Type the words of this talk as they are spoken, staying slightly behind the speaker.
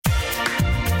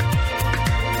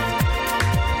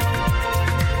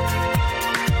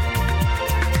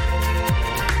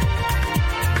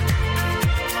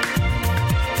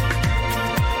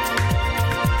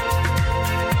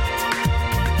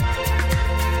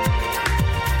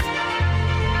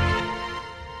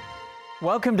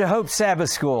Welcome to Hope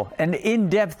Sabbath School, an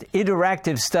in-depth,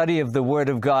 interactive study of the Word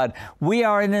of God. We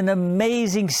are in an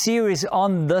amazing series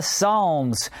on the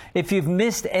Psalms. If you've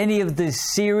missed any of this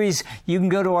series, you can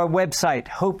go to our website,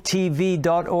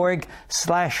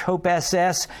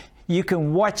 hopetv.org/hopess. You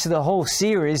can watch the whole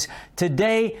series.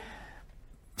 Today,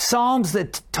 Psalms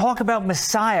that talk about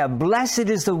Messiah. Blessed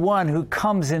is the one who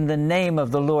comes in the name of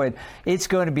the Lord. It's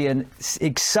going to be an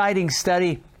exciting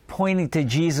study, pointing to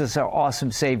Jesus, our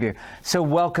awesome Savior. So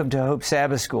welcome to Hope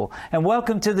Sabbath School. And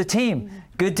welcome to the team.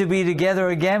 Good to be together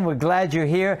again. We're glad you're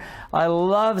here. I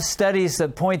love studies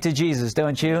that point to Jesus,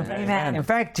 don't you? Amen. In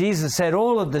fact, Jesus said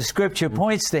all of the Scripture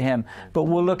points to Him, but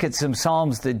we'll look at some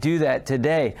Psalms that do that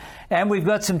today. And we've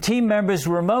got some team members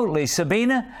remotely.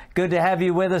 Sabina, good to have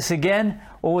you with us again.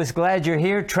 Always glad you're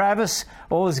here. Travis,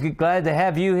 always glad to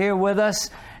have you here with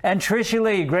us. And Tricia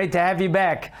Lee, great to have you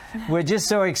back. We're just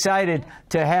so excited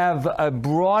to have a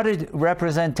broader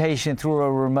representation through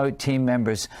our remote team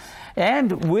members.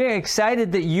 And we're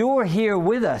excited that you're here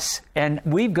with us. And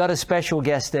we've got a special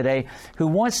guest today who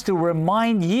wants to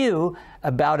remind you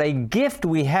about a gift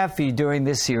we have for you during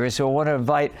this series. So I want to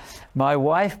invite my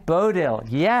wife, Bodil.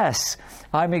 Yes,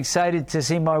 I'm excited to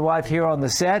see my wife here on the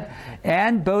set.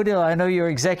 And Bodil, I know you're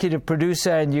executive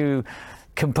producer and you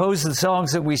compose the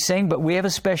songs that we sing, but we have a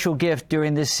special gift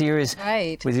during this series.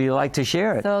 Right. Would you like to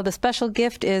share it? So the special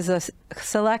gift is a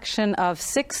selection of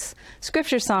 6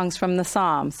 scripture songs from the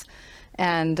Psalms.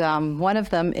 And one of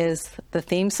them is the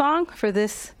theme song for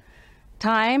this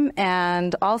time.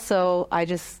 And also,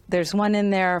 there's one in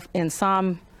there in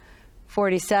Psalm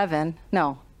 27.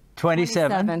 No.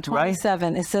 27, right?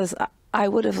 It says, I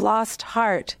would have lost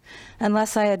heart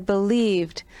unless I had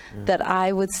believed that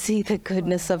I would see the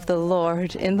goodness of the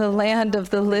Lord in the land of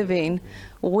the living.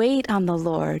 Wait on the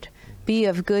Lord. Be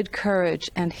of good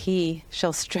courage, and He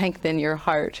shall strengthen your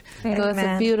heart. Amen. So it's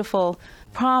a beautiful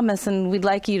promise, and we'd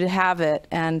like you to have it.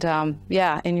 And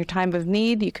in your time of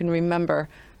need, you can remember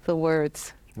the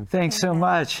words. Thanks so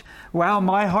much. Wow,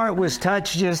 my heart was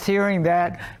touched just hearing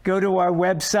that. Go to our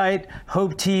website,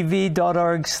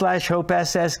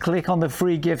 hopetv.org/hopess. Click on the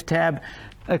free gift tab.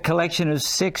 A collection of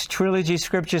 6 trilogy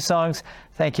scripture songs.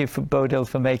 Thank you, Bodil,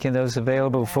 for making those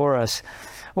available for us.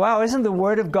 Wow, isn't the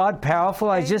Word of God powerful?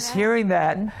 I was just hearing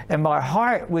that, and my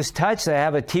heart was touched. I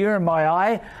have a tear in my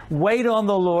eye. Wait on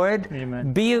the Lord.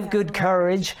 Amen. Be of good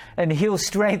courage, and He'll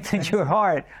strengthen your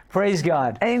heart. Praise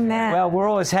God. Amen. Well, we're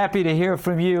always happy to hear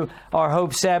from you, our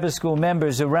Hope Sabbath School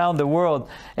members around the world.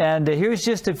 And here's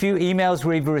just a few emails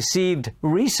we've received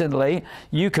recently.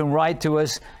 You can write to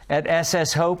us at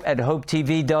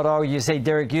sshope@hopetv.org. You say,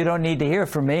 Derek, you don't need to hear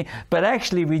from me. But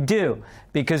actually we do,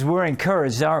 because we're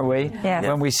encouraged, aren't we? Yes.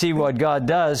 When we see what God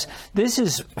does. This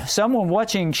is someone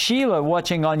watching, Sheila,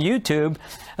 watching on YouTube.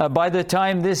 By the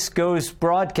time this goes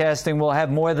broadcasting, we'll have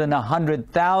more than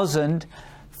 100,000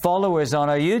 followers on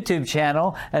our YouTube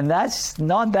channel, and that's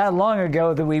not that long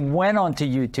ago that we went onto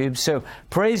YouTube. So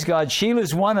praise God.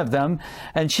 Sheila's one of them,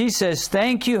 and she says,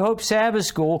 thank you, Hope Sabbath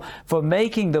School, for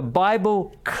making the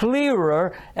Bible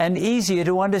clearer and easier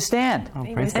to understand. Oh,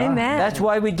 praise God. Amen. That's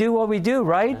why we do what we do,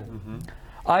 right? Mm-hmm.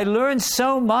 I learned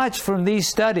so much from these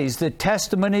studies. The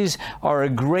testimonies are a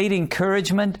great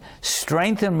encouragement,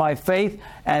 strengthen my faith,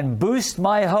 and boost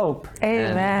my hope.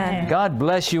 Amen. God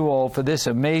bless you all for this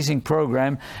amazing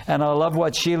program. And I love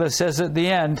what Sheila says at the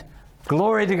end.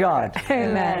 Glory to God.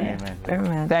 Amen.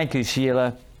 Amen. Thank you,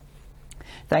 Sheila.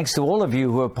 Thanks to all of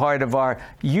you who are part of our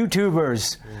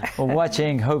YouTubers for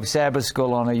watching Hope Sabbath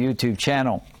School on our YouTube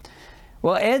channel.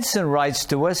 Well, Edson writes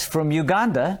to us from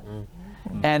Uganda.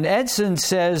 And Edson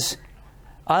says,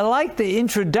 I like the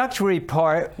introductory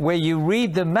part where you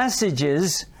read the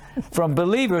messages from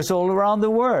believers all around the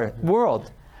world.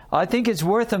 I think it's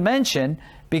worth a mention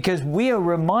because we are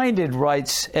reminded,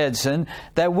 writes Edson,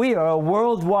 that we are a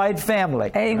worldwide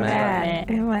family. Amen.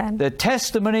 Amen. The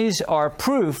testimonies are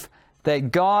proof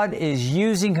that God is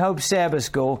using Hope Sabbath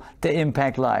School to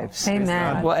impact lives.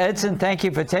 Amen. Well, Edson, thank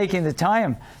you for taking the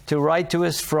time to write to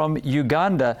us from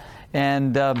Uganda.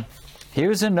 And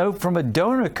here's a note from a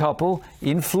donor couple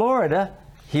in Florida,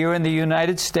 here in the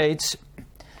United States.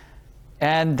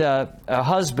 And a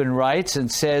husband writes and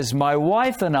says, my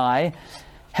wife and I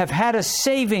have had a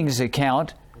savings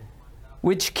account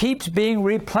which keeps being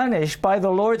replenished by the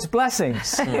Lord's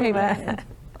blessings. Amen.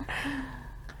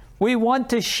 We want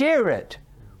to share it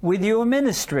with your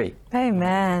ministry.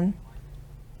 Amen.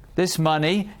 This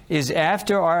money is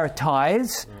after our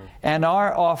tithes and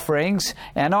our offerings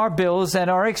and our bills and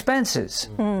our expenses.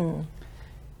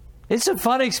 It's a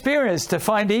fun experience to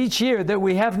find each year that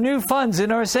we have new funds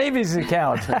in our savings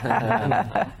account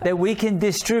that we can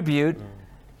distribute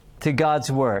to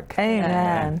God's work.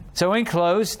 Amen. So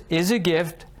enclosed is a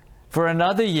gift for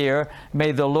another year.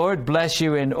 May the Lord bless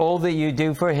you in all that you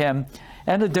do for Him,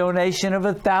 and a donation of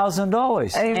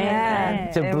 $1,000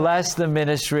 Amen. to bless the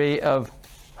ministry of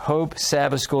Hope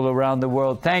Sabbath School around the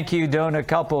world. Thank you, donor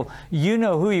couple. You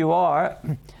know who you are.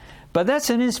 But that's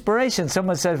an inspiration.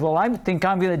 Someone says, well, I think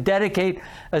I'm going to dedicate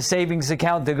a savings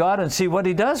account to God and see what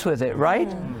He does with it, right?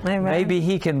 Amen. Maybe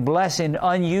He can bless in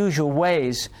unusual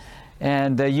ways,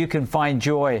 and you can find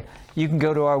joy. You can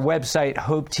go to our website,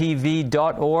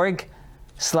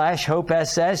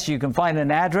 hopetv.org/HopeSS. You can find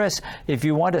an address if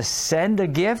you want to send a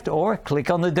gift, or click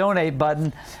on the donate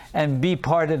button and be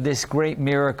part of this great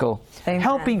miracle, Amen.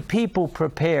 helping people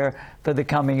prepare for the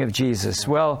coming of Jesus.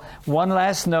 Well, one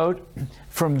last note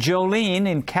from Jolene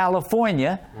in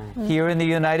California, here in the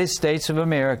United States of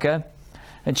America.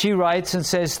 And she writes and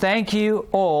says, thank you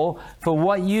all for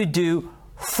what you do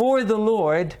for the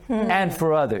Lord and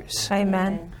for others.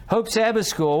 Amen. Hope Sabbath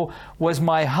School was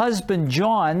my husband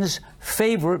John's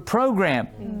favorite program.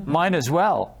 Mine as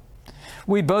well.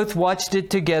 We both watched it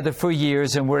together for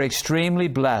years and were extremely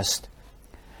blessed.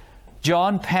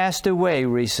 John passed away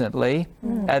recently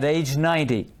at age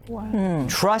 90,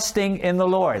 trusting in the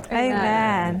Lord.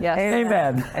 Amen. Yes.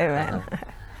 Amen. Amen.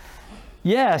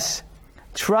 Yes,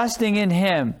 trusting in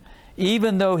Him,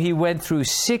 even though he went through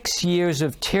 6 years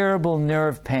of terrible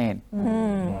nerve pain.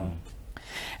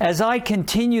 As I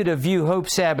continue to view Hope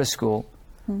Sabbath School,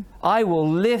 I will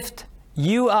lift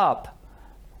you up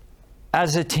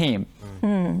as a team.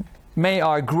 May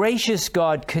our gracious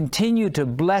God continue to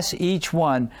bless each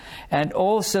one, and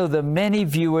also the many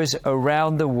viewers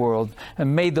around the world.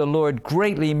 And may the Lord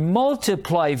greatly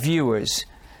multiply viewers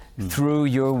through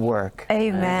your work.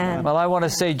 Amen. Well, I want to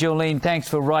say, Jolene, thanks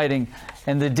for writing.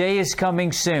 And the day is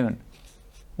coming soon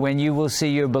when you will see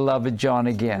your beloved John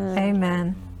again.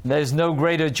 Amen. There's no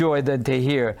greater joy than to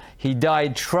hear he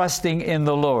died trusting in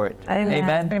the Lord.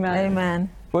 Amen. Amen. Amen.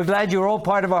 We're glad you're all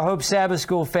part of our Hope Sabbath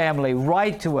School family.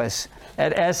 Write to us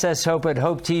at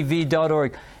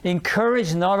sshope@hopetv.org.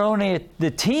 Encourage not only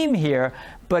the team here,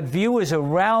 but viewers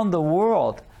around the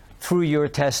world through your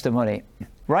testimony.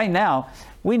 Right now,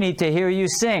 we need to hear you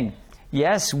sing.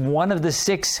 Yes, one of the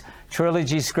 6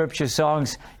 Trilogy Scripture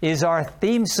songs is our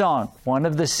theme song. One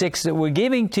of the 6 that we're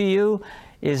giving to you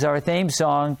is our theme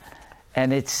song.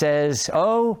 And it says,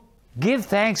 oh, give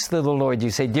thanks to the Lord.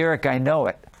 You say, Derek, I know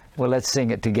it. Well, let's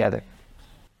sing it together.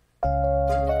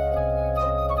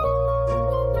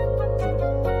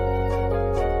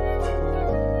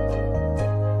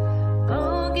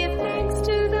 Oh, give thanks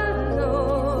to the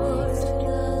Lord,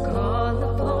 call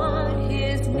upon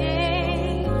His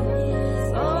name.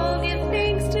 Oh, give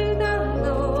thanks to the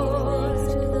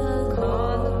Lord,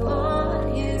 call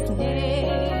upon His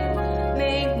name.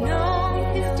 Make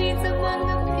known His deeds among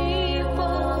the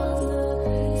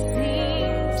people,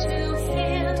 sing to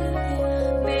Him.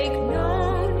 Make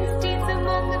known His deeds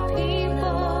among the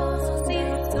people,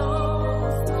 sing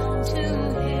songs to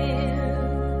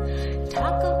Him.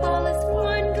 Talk of all His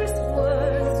wondrous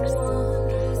works,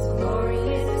 glory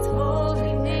in His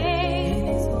holy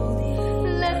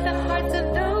name. Let the hearts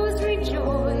of those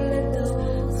rejoice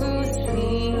who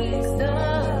seek the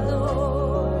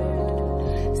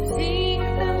Lord. Seek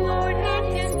the Lord and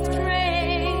His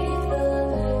strength,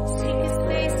 seek His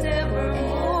face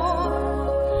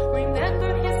evermore.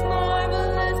 Remember His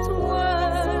marvelous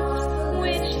works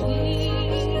which He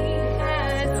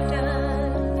has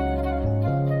done.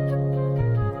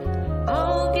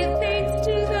 Oh, give thanks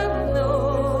to the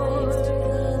Lord,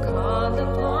 call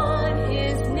upon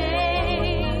His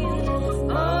name.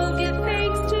 Oh, give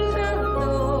thanks to the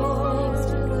Lord,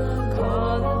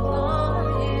 call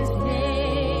upon His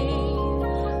name.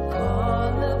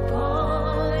 Call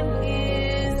upon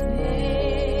His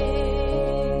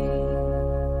name.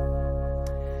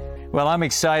 Well, I'm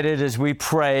excited as we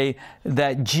pray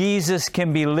that Jesus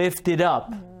can be lifted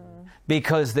up,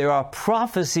 because there are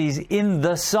prophecies in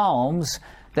the Psalms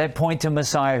that point to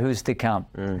Messiah who's to come.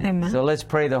 Amen. So let's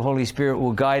pray the Holy Spirit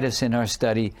will guide us in our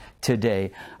study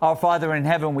today. Our Father in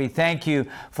heaven, we thank you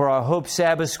for our Hope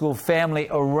Sabbath School family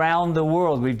around the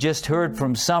world. We've just heard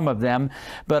from some of them,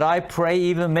 but I pray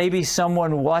even maybe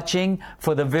someone watching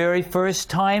for the very first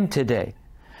time today,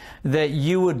 that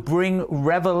you would bring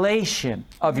revelation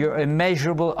of your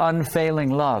immeasurable,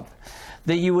 unfailing love,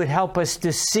 that you would help us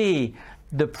to see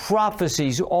the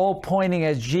prophecies all pointing,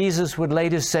 as Jesus would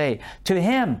later say, to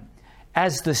Him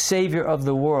as the Savior of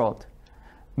the world.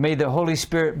 May the Holy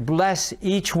Spirit bless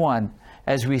each one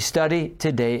as we study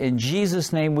today. In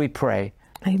Jesus' name we pray.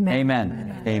 Amen.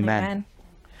 Amen. Amen.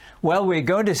 Well, we're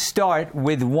going to start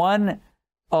with one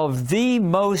of the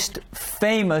most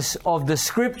famous of the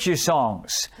scripture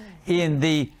songs in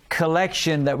the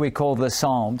collection that we call the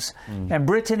Psalms. And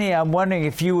Brittany, I'm wondering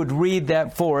if you would read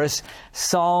that for us,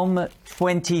 Psalm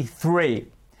 23.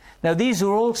 Now, these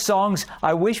are all songs,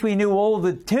 I wish we knew all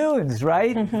the tunes,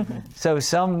 right? So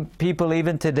some people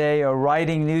even today are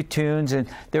writing new tunes, and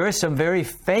there are some very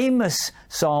famous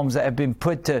psalms that have been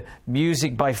put to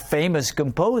music by famous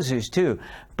composers too.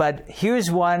 But here's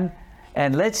one,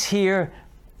 and let's hear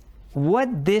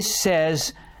what this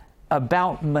says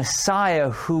about Messiah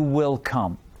who will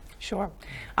come. Sure.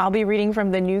 I'll be reading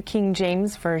from the New King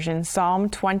James Version, Psalm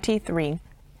 23.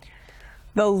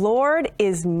 The Lord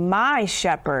is my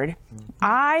shepherd.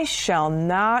 I shall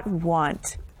not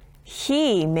want.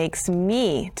 He makes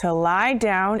me to lie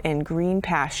down in green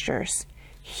pastures.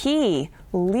 He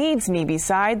leads me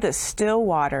beside the still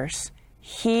waters.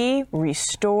 He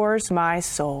restores my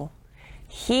soul.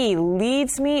 He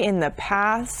leads me in the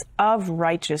paths of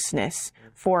righteousness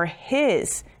for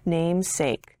his name's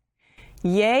sake.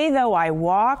 Yea, though I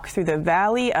walk through the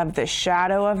valley of the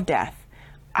shadow of death,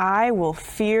 I will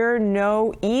fear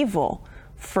no evil,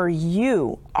 for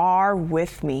you are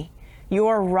with me.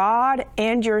 Your rod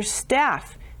and your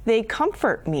staff, they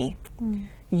comfort me.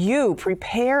 You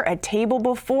prepare a table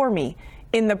before me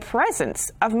in the presence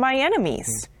of my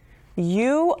enemies.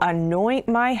 You anoint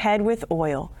my head with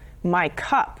oil. My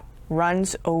cup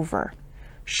runs over.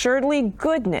 Surely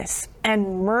goodness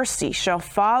and mercy shall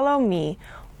follow me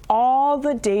all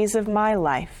the days of my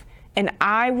life, and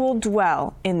I will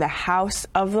dwell in the house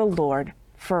of the Lord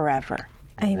forever.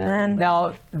 Amen.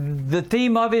 Now, the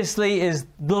theme obviously is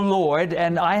the Lord,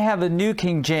 and I have a New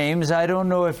King James. I don't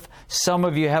know if some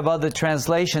of you have other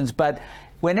translations, but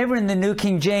whenever in the New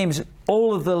King James,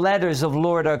 all of the letters of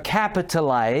Lord are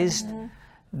capitalized,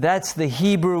 that's the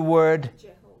Hebrew word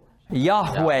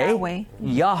Yahweh,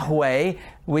 Yahweh,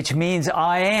 which means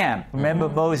I am. Remember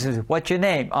Moses, what's your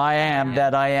name? I am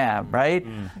that I am, right?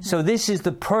 So this is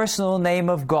the personal name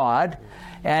of God,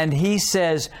 and he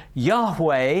says,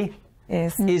 Yahweh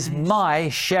is my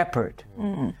shepherd.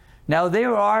 Now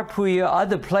there are, Puya,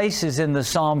 other places in the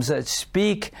Psalms that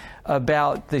speak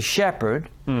about the shepherd.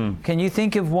 Can you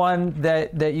think of one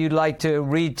that you'd like to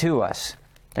read to us?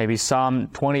 Maybe Psalm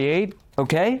 28.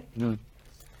 Okay.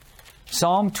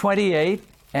 Psalm 28,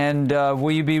 and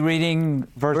will you be reading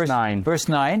Verse 9. Verse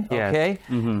 9, Yes. okay.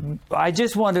 I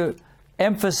just want to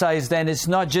emphasize then, it's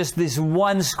not just this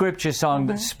one scripture song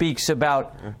that speaks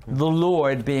about the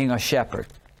Lord being a shepherd.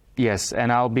 Yes,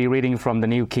 and I'll be reading from the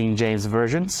New King James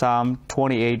Version, Psalm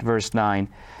 28, verse 9.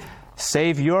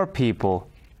 Save your people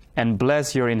and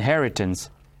bless your inheritance.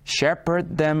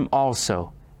 Shepherd them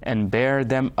also and bear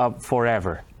them up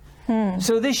forever.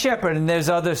 So this shepherd, and there's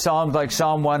other psalms like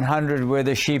Psalm 100, we're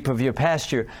the sheep of your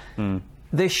pasture.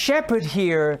 The shepherd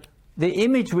here, the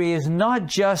imagery is not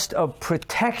just of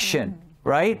protection,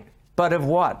 right? But of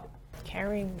what?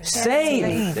 Carrying the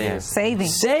Save. Saving.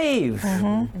 Save,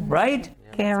 right?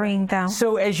 Carrying down.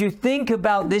 So as you think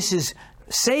about this as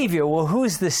Savior, well,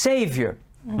 who's the Savior?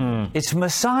 It's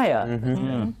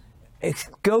Messiah.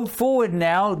 Go forward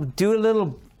now, do a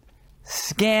little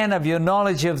scan of your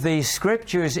knowledge of the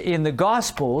scriptures in the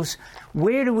Gospels.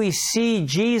 Where do we see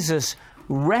Jesus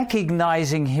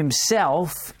recognizing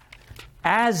himself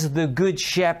as the Good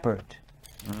Shepherd?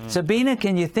 Sabina,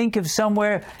 can you think of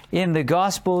somewhere in the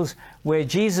Gospels where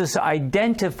Jesus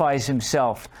identifies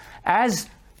himself as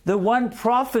the one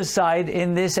prophesied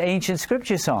in this ancient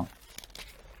scripture song?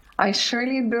 I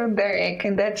surely do, Derek,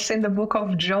 and that's in the book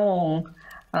of John.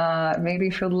 Maybe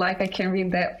if you'd like, I can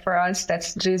read that for us.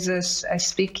 That's Jesus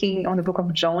speaking on the book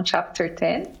of John, chapter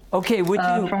 10. Okay, would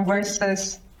you From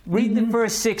verses... read the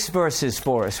first 6 verses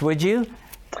for us, would you?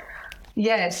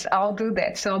 Yes, I'll do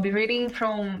that. So I'll be reading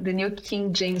from the New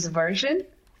King James Version,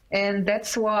 and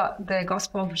that's what the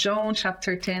Gospel of John,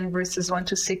 chapter 10, verses 1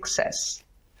 to 6 says.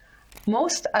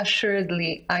 Most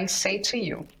assuredly, I say to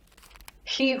you,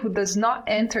 he who does not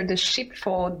enter the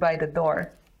sheepfold by the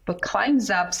door, but climbs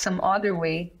up some other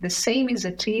way, the same is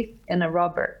a thief and a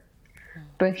robber.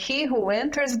 But he who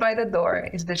enters by the door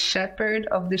is the shepherd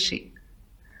of the sheep.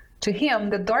 To him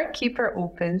the doorkeeper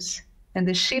opens, and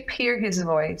the sheep hear his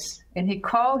voice, and he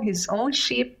calls his own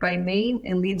sheep by name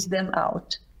and leads them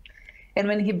out. And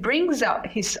when he brings out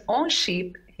his own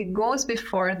sheep, he goes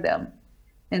before them,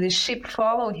 and the sheep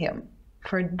follow him,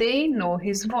 for they know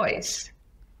his voice.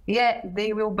 Yet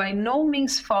they will by no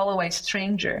means follow a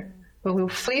stranger, but will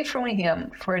flee from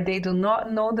him, for they do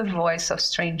not know the voice of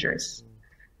strangers.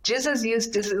 Jesus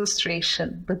used this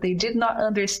illustration, but they did not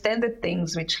understand the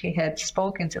things which he had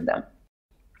spoken to them.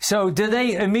 So do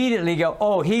they immediately go,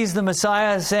 oh, he's the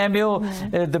Messiah, Samuel,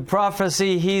 the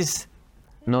prophecy, he's...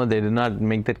 No, they did not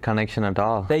make that connection at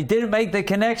all. They didn't make the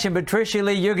connection, but Tricia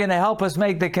Lee, you're going to help us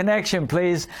make the connection,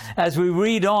 please, as we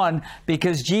read on,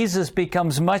 because Jesus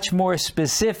becomes much more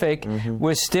specific.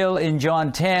 We're still in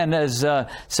John 10, as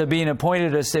Sabina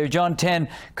pointed us there. John 10,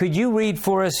 could you read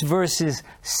for us verses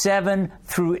 7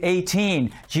 through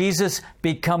 18? Jesus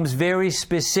becomes very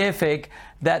specific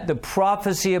that the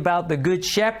prophecy about the Good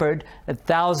Shepherd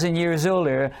 1,000 years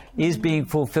earlier is being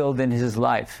fulfilled in his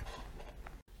life.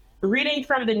 Reading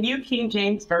from the New King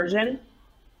James Version.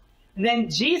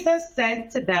 Then Jesus said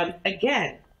to them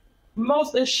again,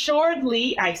 most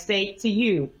assuredly I say to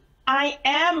you, I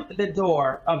am the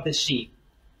door of the sheep.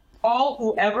 All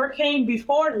who ever came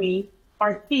before me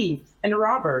are thieves and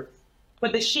robbers,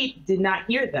 but the sheep did not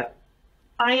hear them.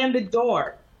 I am the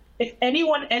door. If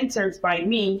anyone enters by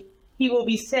me, he will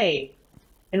be saved,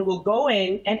 and will go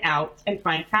in and out and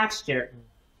find pasture.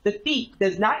 The thief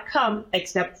does not come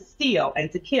except to steal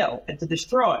and to kill and to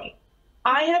destroy.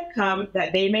 I have come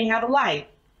that they may have life,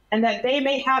 and that they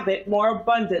may have it more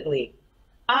abundantly.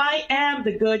 I am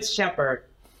the good shepherd.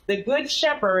 The good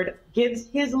shepherd gives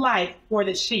his life for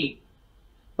the sheep.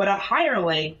 But a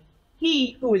hireling,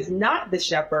 he who is not the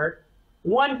shepherd,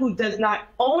 one who does not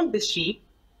own the sheep,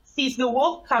 sees the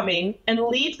wolf coming and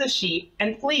leaves the sheep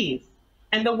and flees.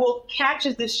 And the wolf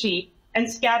catches the sheep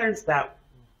and scatters them.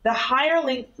 The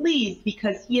hireling flees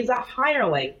because he is a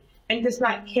hireling and does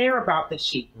not care about the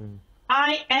sheep.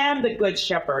 I am the good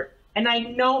shepherd, and I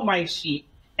know my sheep,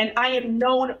 and I am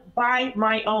known by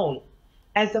my own.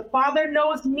 As the Father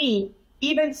knows me,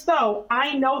 even so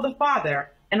I know the Father,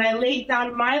 and I lay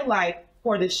down my life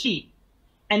for the sheep.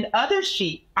 And other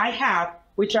sheep I have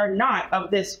which are not of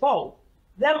this fold.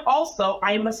 Them also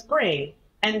I must bring,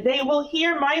 and they will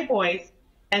hear my voice,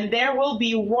 and there will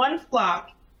be one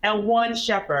flock and one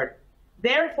shepherd.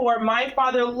 Therefore my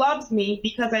Father loves me,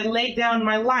 because I lay down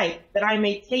my life that I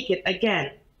may take it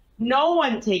again. No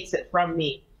one takes it from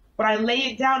me, but I lay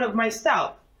it down of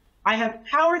myself. I have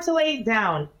power to lay it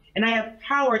down, and I have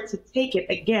power to take it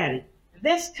again.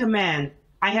 This command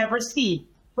I have received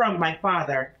from my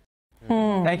Father.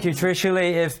 Thank you, Tricia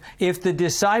Lee. If the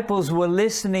disciples were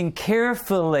listening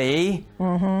carefully,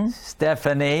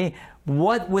 Stephanie,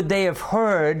 what would they have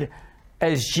heard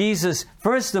as Jesus,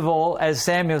 first of all, as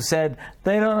Samuel said,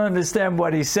 they don't understand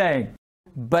what he's saying.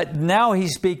 But now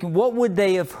he's speaking. What would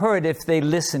they have heard if they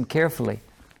listened carefully?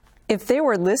 If they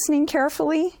were listening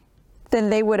carefully, then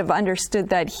they would have understood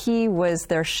that he was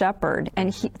their shepherd,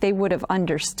 and they would have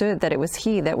understood that it was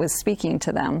he that was speaking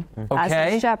to them as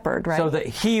the shepherd, right? So that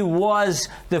he was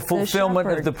the fulfillment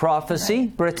of the prophecy,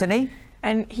 right. Brittany?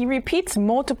 And he repeats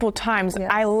multiple times,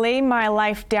 I lay my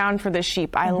life down for the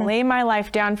sheep. I lay my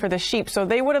life down for the sheep. So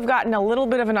they would have gotten a little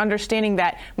bit of an understanding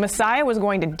that Messiah was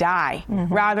going to die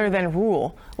rather than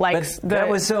rule. Like that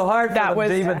was so hard for them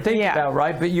to even think about,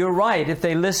 right? But you're right, if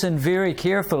they listen very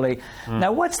carefully.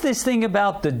 Now, what's this thing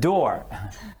about the door?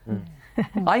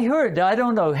 I heard, I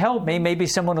don't know, help me, maybe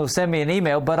someone will send me an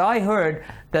email, but I heard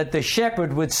that the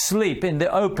shepherd would sleep in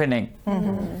the opening.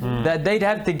 That they'd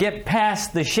have to get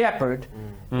past the shepherd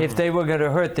if they were going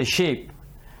to hurt the sheep.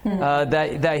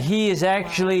 That he is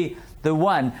actually the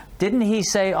one. Didn't he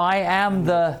say, I am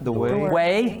the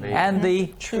way and the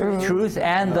truth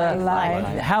and the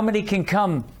life? How many can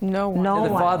come to the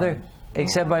Father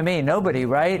except by me? Nobody,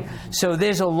 right? So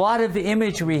there's a lot of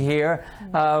imagery here.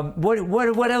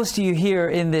 What else do you hear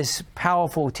in this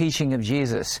powerful teaching of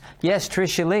Jesus? Yes,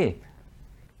 Tricia Lee.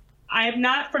 I'm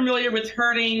not familiar with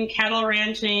herding, cattle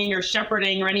ranching, or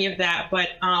shepherding, or any of that, but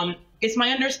it's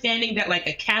my understanding that like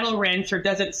a cattle rancher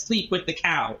doesn't sleep with the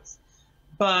cows,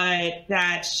 but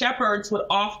that shepherds would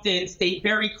often stay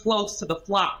very close to the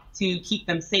flock to keep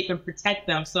them safe and protect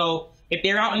them. So if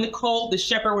they're out in the cold, the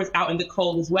shepherd was out in the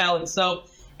cold as well. And so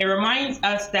it reminds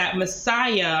us that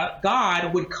Messiah,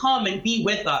 God, would come and be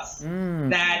with us,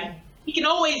 that he can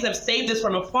always have saved us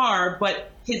from afar,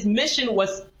 but his mission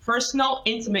was personal,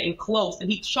 intimate, and close.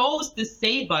 And he chose to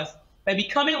save us by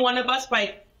becoming one of us,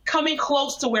 by coming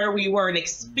close to where we were and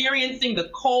experiencing the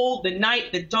cold, the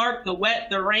night, the dark, the wet,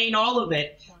 the rain, all of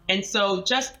it. And so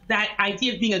just that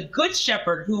idea of being a good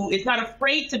shepherd who is not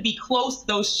afraid to be close to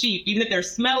those sheep, even if they're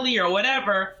smelly or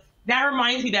whatever, that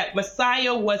reminds me that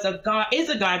Messiah is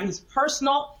a God who's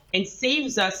personal and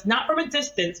saves us not from a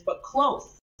distance, but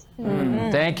close.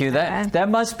 Thank you. That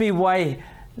must be why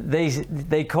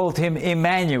they called him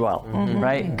Emmanuel,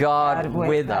 right? God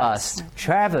with us.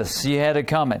 Travis, you had a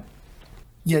comment.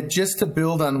 Yeah, just to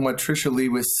build on what Tricia Lee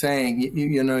was saying,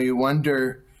 you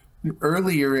wonder,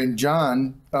 earlier in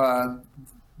John,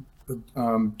 the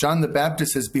John the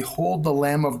Baptist says, "Behold the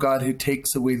Lamb of God who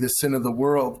takes away the sin of the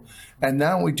world." And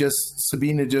now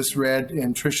Sabina just read,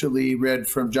 and Tricia Lee read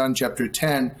from John chapter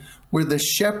 10, where the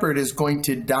shepherd is going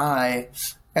to die.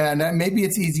 And maybe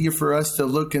it's easier for us to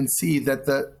look and see that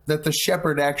the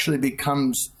shepherd actually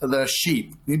becomes the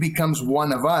sheep. He becomes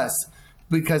one of us,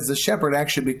 because the shepherd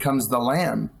actually becomes the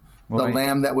lamb, the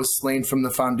lamb that was slain from the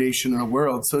foundation of the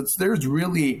world. So there's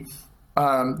really,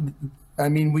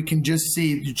 we can just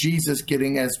see Jesus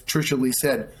getting, as Tricia Lee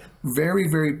said, very,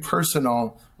 very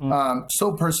personal,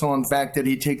 so personal, in fact, that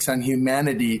he takes on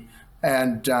humanity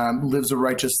and lives a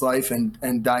righteous life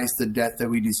and dies the death that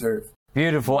we deserve.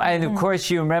 Beautiful. And of course,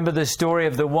 you remember the story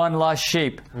of the one lost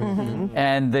sheep.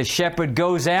 And the shepherd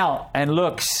goes out and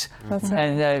looks.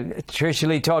 And Tricia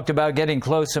Lee talked about getting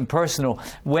close and personal.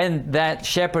 When that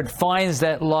shepherd finds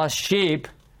that lost sheep,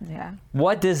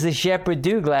 what does the shepherd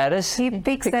do, Gladys? He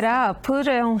picks it up, put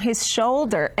it on his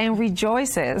shoulder, and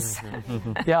rejoices.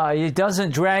 Yeah, he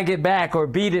doesn't drag it back or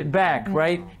beat it back,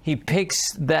 right? He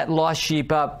picks that lost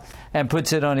sheep up and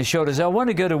puts it on his shoulders. I want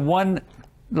to go to one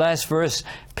last verse,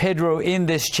 Pedro, in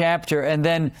this chapter, and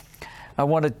then I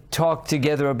want to talk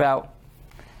together about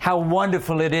how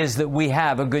wonderful it is that we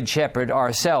have a good shepherd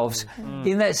ourselves.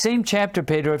 In that same chapter,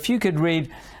 Pedro, if you could read,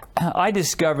 I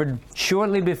discovered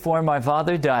shortly before my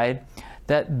father died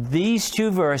that these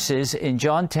two verses in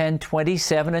John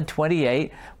 10:27 and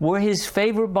 28 were his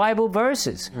favorite Bible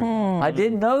verses. I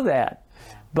didn't know that,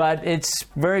 but it's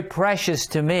very precious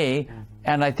to me,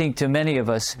 and I think to many of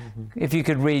us. If you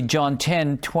could read John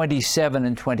 10:27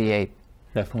 and 28.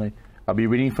 Definitely. I'll be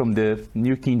reading from the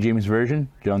New King James Version,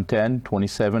 John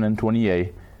 10:27 and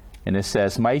 28. And it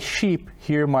says, "My sheep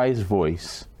hear my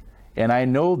voice, and I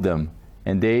know them,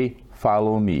 and they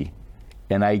follow me.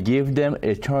 And I give them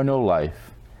eternal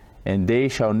life, and they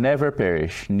shall never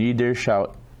perish, neither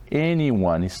shall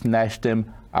anyone snatch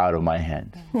them out of my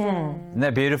hand." Isn't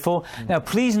that beautiful? Now,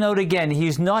 please note again,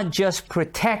 he's not just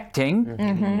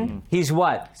protecting. He's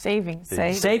what? Saving.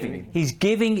 Saving. He's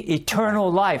giving eternal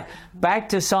life. Back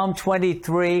to Psalm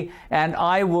 23, "And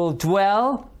I will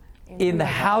dwell in the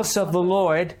house of the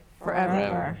Lord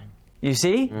Forever. You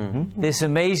see? This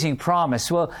amazing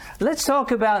promise. Well, let's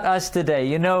talk about us today.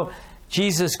 You know,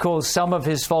 Jesus calls some of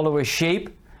his followers sheep,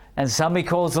 and some he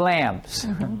calls lambs.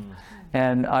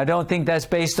 And I don't think that's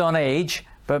based on age,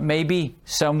 but maybe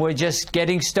some were just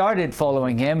getting started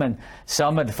following him, and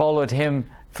some had followed him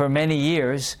for many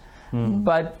years.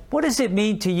 But what does it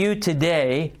mean to you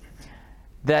today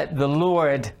that the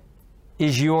Lord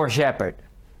is your shepherd?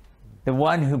 The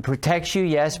one who protects you,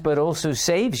 yes, but also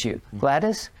saves you.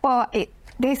 Gladys? Well,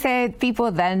 they say people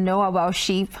that know about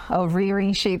sheep, of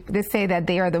rearing sheep, they say that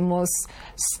they are the most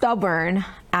stubborn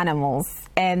animals,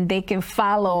 and they can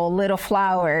follow little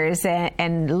flowers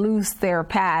and lose their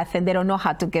path, and they don't know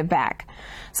how to get back.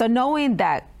 So knowing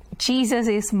that Jesus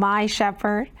is my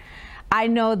shepherd, I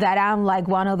know that I'm like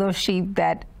one of those sheep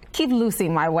that keep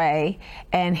losing my way,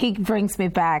 and he brings me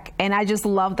back. And I just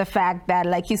love the fact that,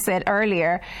 like you said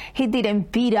earlier, he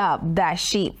didn't beat up that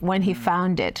sheep when he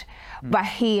found it, but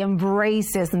he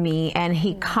embraces me and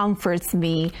he comforts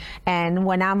me. And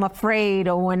when I'm afraid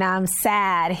or when I'm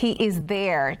sad, he is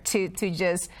there to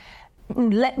just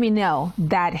let me know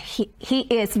that he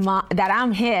is that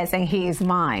I'm his and he is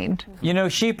mine. You know,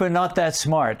 sheep are not that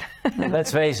smart.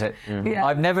 Let's face it.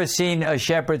 I've never seen a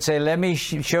shepherd say, "Let me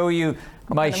show you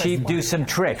my sheep do some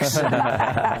tricks."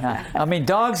 I mean,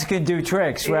 dogs can do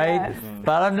tricks, right?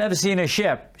 But I've never seen a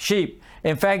sheep.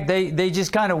 In fact, they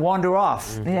just kind of wander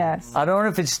off. Yes. I don't know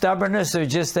if it's stubbornness or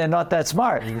just they're not that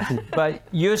smart. But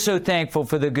you're so thankful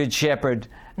for the Good Shepherd.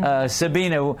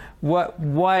 Sabina,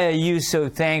 why are you so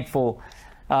thankful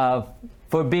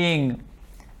for being,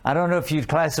 I don't know if you'd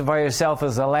classify yourself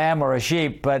as a lamb or a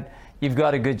sheep, but you've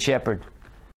got a Good Shepherd.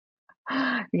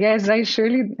 Yes, I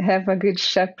surely have a good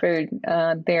shepherd,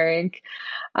 Derek.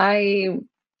 I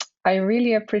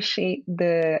really appreciate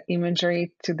the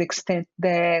imagery to the extent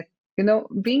that, you know,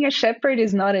 being a shepherd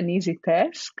is not an easy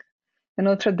task. You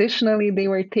know, traditionally they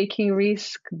were taking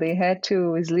risks. They had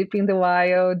to sleep in the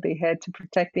wild. They had to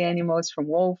protect the animals from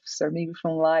wolves or maybe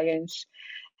from lions.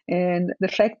 And the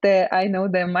fact that I know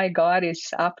that my God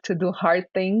is up to do hard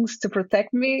things to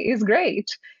protect me is great.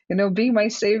 You know, being my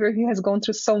Savior, he has gone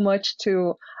through so much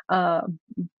to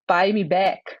buy me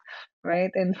back,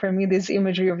 right? And for me, this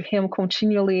imagery of him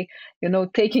continually, you know,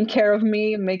 taking care of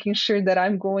me, making sure that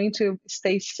I'm going to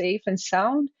stay safe and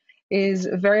sound is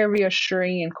very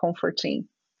reassuring and comforting.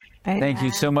 Thank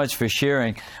you so much for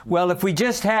sharing. Well, if we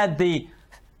just had the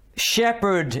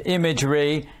shepherd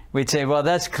imagery we'd say, well,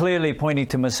 that's clearly pointing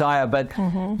to Messiah. But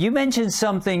you mentioned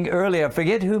something earlier. I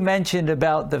forget who mentioned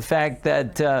about the fact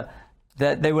that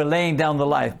that they were laying down the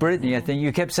life. Brittany, I think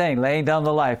you kept saying, laying down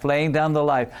the life, laying down the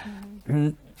life.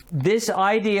 This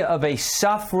idea of a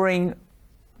suffering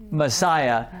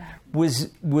Messiah was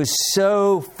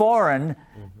so foreign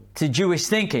to Jewish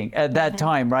thinking at that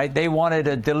time, right? They wanted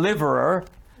a deliverer.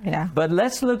 Yeah. But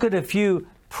let's look at a few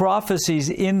prophecies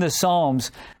in the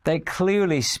Psalms that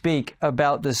clearly speak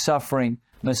about the suffering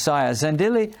Messiah.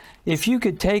 Zandili, if you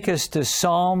could take us to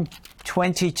Psalm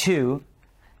 22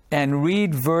 and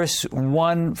read verse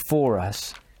 1 for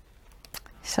us.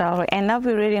 So, and I'll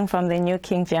be reading from the New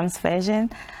King James Version.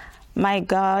 My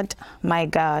God,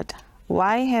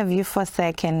 why have you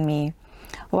forsaken me?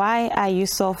 Why are you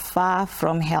so far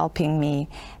from helping me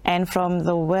and from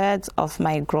the words of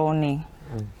my groaning?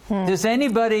 Does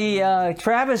anybody,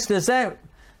 Travis, does that,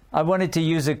 I wanted to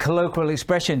use a colloquial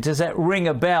expression, does that ring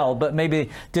a bell? But maybe,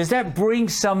 does that bring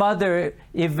some other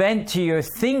event to your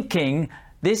thinking?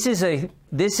 This is a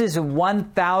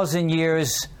 1,000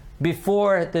 years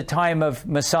before the time of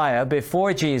Messiah,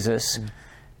 before Jesus,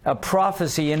 a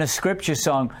prophecy in a scripture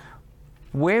song.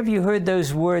 Where have you heard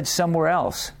those words somewhere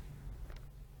else?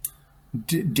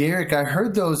 Derek, I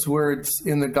heard those words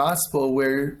in the gospel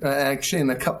where, actually in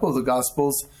a couple of the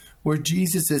gospels, where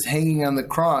Jesus is hanging on the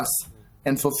cross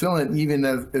and fulfillment even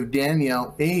of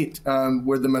Daniel 8,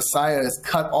 where the Messiah is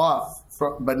cut off,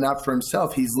 but not for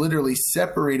himself. He's literally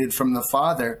separated from the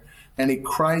Father, and he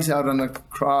cries out on the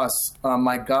cross,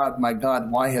 my God,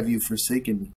 why have you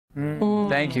forsaken me?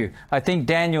 Thank you. I think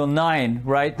Daniel 9,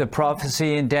 right? The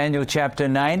prophecy in Daniel chapter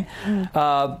 9.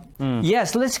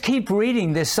 Yes, let's keep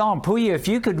reading this psalm. Puya, if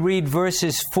you could read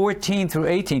verses 14 through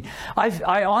 18.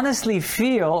 I honestly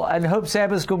feel, and hope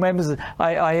Sabbath School members,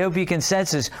 I hope you can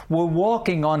sense this, we're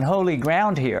walking on holy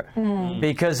ground here.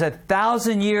 Because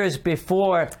 1,000 years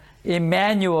before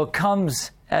Emmanuel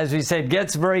comes, as we said,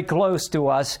 gets very close to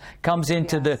us, comes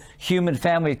into the human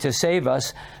family to save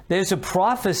us. There's a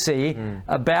prophecy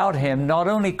about him, not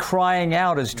only crying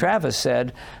out, as Travis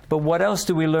said, but what else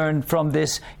do we learn from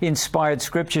this inspired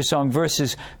scripture song,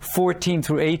 verses 14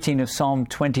 through 18 of Psalm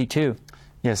 22?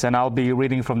 Yes, and I'll be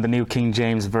reading from the New King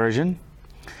James Version.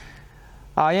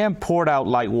 I am poured out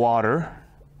like water,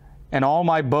 and all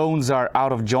my bones are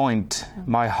out of joint.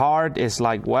 My heart is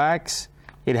like wax.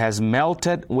 It has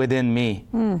melted within me.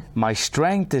 My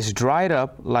strength is dried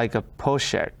up like a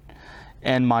potsherd,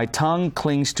 and my tongue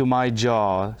clings to my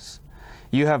jaws.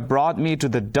 You have brought me to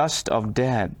the dust of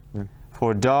death,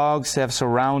 for dogs have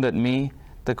surrounded me.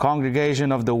 The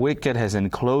congregation of the wicked has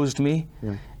enclosed me.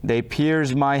 They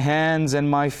pierce my hands and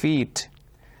my feet.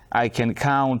 I can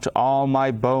count all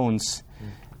my bones.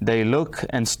 They look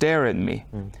and stare at me.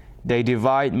 They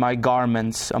divide my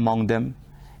garments among them,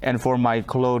 and for my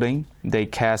clothing they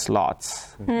cast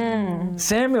lots.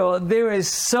 Samuel, there is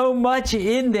so much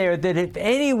in there that if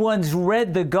anyone's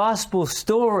read the gospel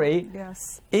story,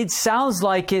 it sounds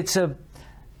like it's a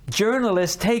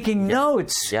journalist taking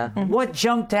notes. What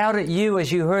jumped out at you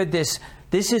as you heard this?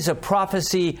 This is a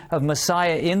prophecy of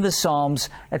Messiah in the Psalms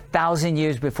 1,000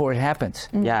 years before it happens.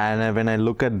 Yeah, and when I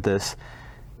look at this,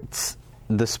 it's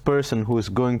this person who is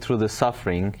going through the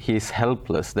suffering, he's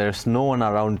helpless. There's no one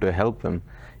around to help him.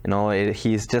 You know,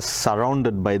 he's just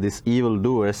surrounded by these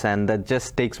evildoers, and that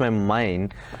just takes my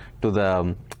mind to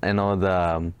the,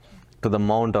 to the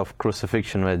mount of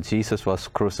crucifixion where Jesus was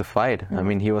crucified. I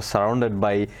mean, he was surrounded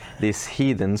by these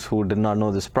heathens who did not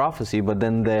know this prophecy, but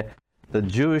then the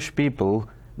Jewish people,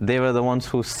 they were the ones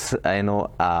who, sent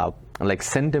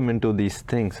him into these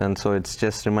things, and so it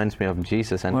just reminds me of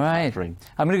Jesus and suffering.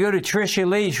 I'm going to go to Tricia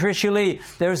Lee. Tricia Lee,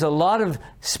 there's a lot of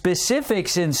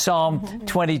specifics in Psalm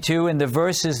 22 in the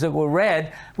verses that were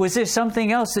read. Was there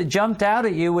something else that jumped out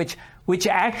at you which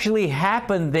actually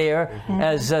happened there,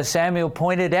 as Samuel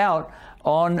pointed out,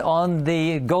 on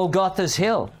the Golgotha's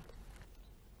hill?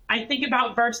 I think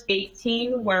about verse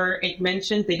 18 where it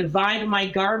mentions they divide my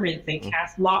garments and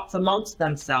cast lots amongst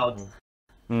themselves.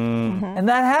 And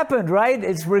that happened, right?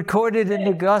 It's recorded in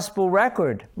the gospel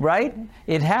record, right?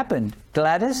 It happened.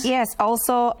 Gladys? Yes,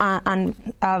 also on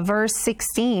verse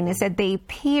 16, it said, they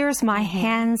pierce my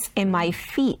hands and my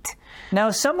feet.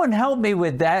 Now, someone help me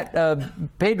with that.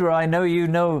 Pedro, I know you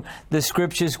know the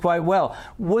scriptures quite well.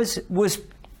 Was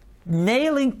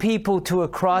nailing people to a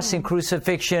cross in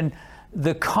crucifixion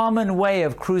the common way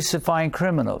of crucifying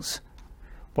criminals?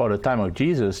 Well, the time of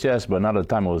Jesus, yes, but not the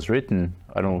time it was written.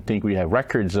 I don't think we have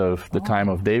records of the time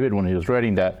of David when he was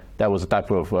writing that. That was a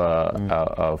type of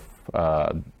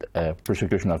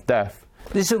persecution of death.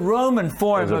 This is a Roman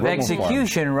form of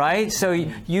execution, right? So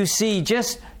you see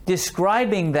just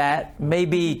describing that,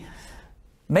 maybe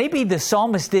the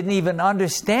psalmist didn't even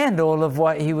understand all of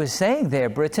what he was saying there.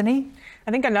 Brittany?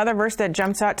 I think another verse that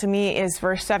jumps out to me is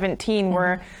verse 17,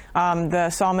 where the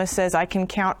psalmist says, I can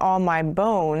count all my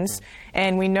bones.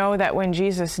 And we know that when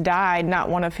Jesus died, not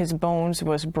one of his bones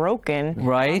was broken.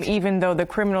 Right. Even though the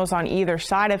criminals on either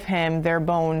side of him, their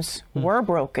bones were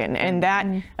broken. And that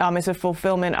is a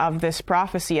fulfillment of this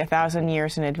prophecy 1,000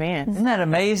 years in advance. Isn't that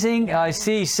amazing? I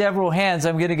see several hands.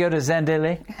 I'm going to go to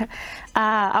Zendele.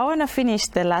 I want to finish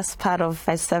the last part of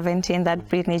verse 17 that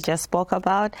Brittany just spoke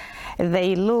about.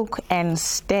 They look and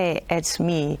stare at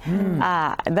me.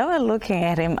 They were looking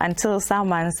at him until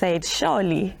someone said,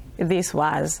 surely this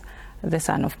was the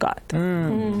Son of God.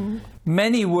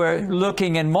 Many were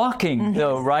looking and mocking,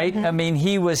 though, right? I mean,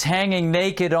 he was hanging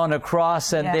naked on a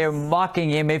cross, and they're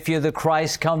mocking him, if you're the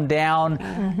Christ, come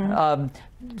down.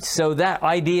 So that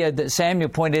idea that Samuel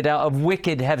pointed out of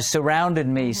wicked have surrounded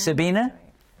me. Sabina?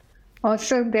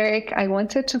 Also, Derek, I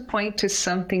wanted to point to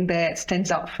something that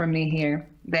stands out for me here,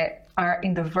 that are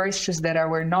in the verses that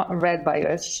were not read by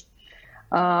us.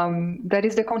 That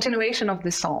is the continuation of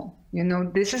the psalm. You know,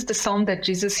 this is the psalm that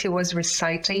Jesus, he was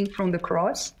reciting from the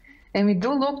cross. And we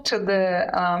do look to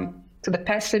the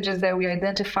passages that we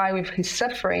identify with his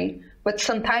suffering, but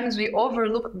sometimes we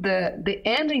overlook the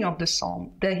ending of the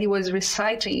psalm that he was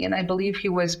reciting. And I believe he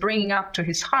was bringing up to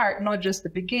his heart, not just the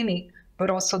beginning, but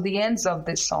also the ends of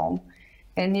this psalm.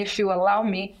 And if you allow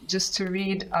me just to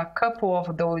read a couple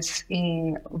of those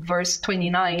in verse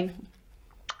 29,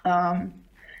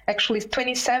 actually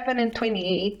 27 and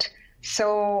 28.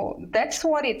 So that's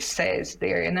what it says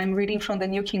there. And I'm reading from the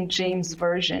New King James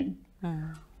Version.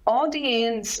 All the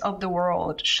ends of the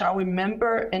world shall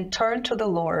remember and turn to the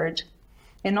Lord,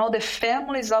 and all the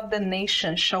families of the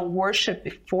nations shall worship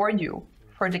before you.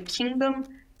 For the kingdom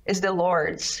is the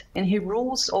Lord's, and he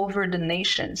rules over the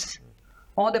nations.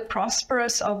 All the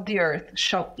prosperous of the earth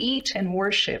shall eat and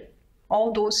worship.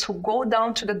 All those who go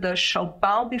down to the dust shall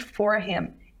bow before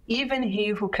him, even he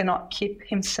who cannot keep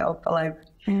himself alive.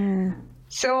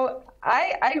 So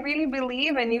I really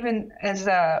believe, and even as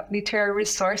a literary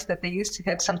resource that they used to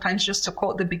have sometimes just to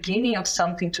quote the beginning of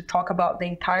something to talk about the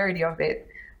entirety of it,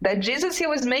 that Jesus, he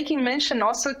was making mention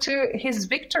also to his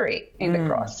victory in the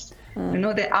cross. You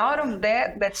know, that out of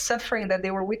that suffering that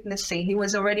they were witnessing, he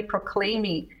was already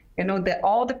proclaiming, you know, that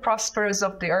all the prosperous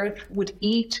of the earth would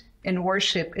eat and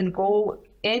worship, and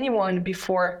anyone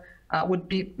before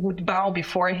would bow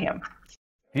before him.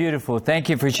 Beautiful. Thank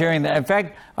you for sharing that. In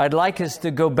fact, I'd like us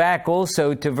to go back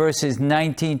also to verses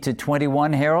 19 to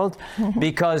 21, Harold,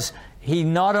 because he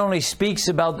not only speaks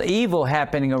about the evil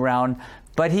happening around,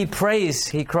 but he prays,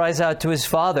 he cries out to his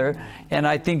Father, and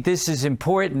I think this is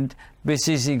important. This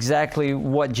is exactly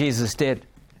what Jesus did.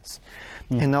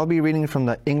 And I'll be reading from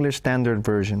the English Standard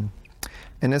Version.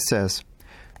 And it says,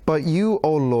 But you,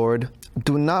 O Lord,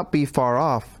 do not be far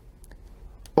off.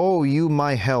 O you,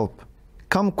 my help,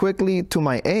 come quickly to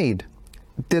my aid.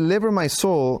 Deliver my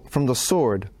soul from the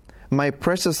sword, my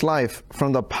precious life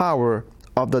from the power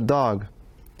of the dog.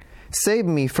 Save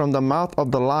me from the mouth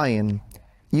of the lion.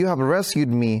 You have rescued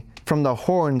me from the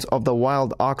horns of the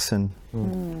wild oxen.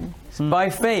 By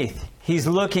faith, he's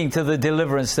looking to the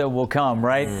deliverance that will come,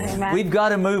 right? Amen. We've got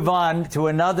to move on to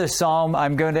another psalm.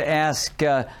 I'm going to ask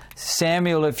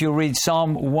Samuel if you'll read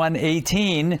Psalm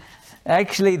 118.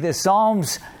 Actually, the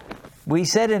Psalms, we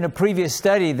said in a previous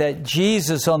study that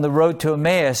Jesus on the road to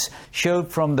Emmaus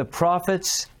showed from the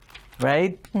prophets,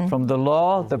 right? From the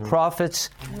law, the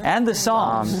prophets, and the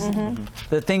Psalms,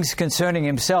 the things concerning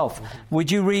himself.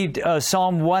 Would you read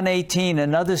Psalm 118,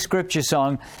 another scripture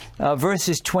song,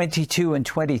 verses 22 and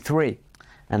 23?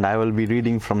 And I will be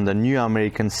reading from the New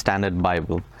American Standard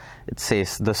Bible. It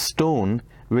says, The stone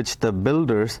which the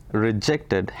builders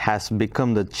rejected has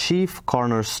become the chief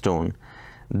cornerstone.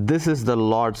 This is the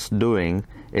Lord's doing.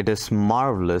 It is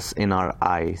marvelous in our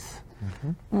eyes.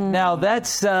 Now,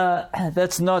 that's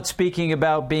not speaking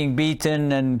about being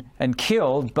beaten and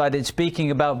killed, but it's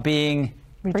speaking about being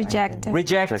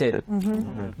rejected.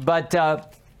 But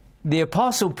the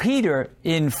Apostle Peter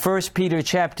in 1 Peter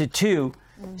chapter 2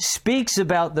 speaks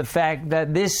about the fact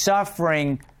that this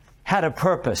suffering had a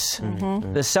purpose.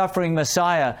 The suffering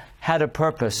Messiah had a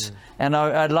purpose. And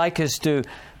I'd like us to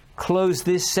close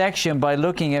this section by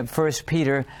looking at 1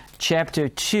 Peter chapter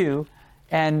 2.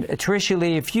 And Tricia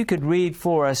Lee, if you could read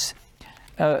for us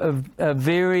a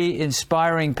very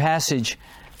inspiring passage,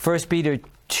 1 Peter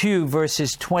 2,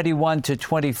 verses 21 to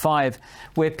 25,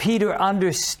 where Peter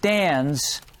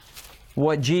understands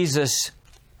what Jesus,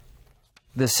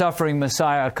 the suffering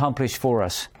Messiah, accomplished for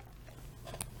us.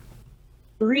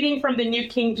 Reading from the New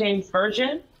King James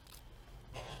Version.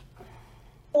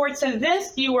 For to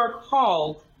this you were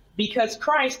called, because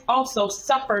Christ also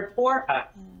suffered for us,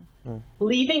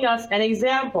 leaving us an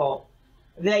example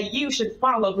that you should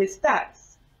follow his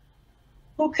steps,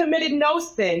 who committed no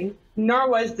sin, nor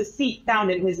was deceit found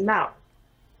in his mouth,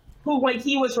 who when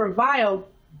he was reviled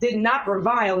did not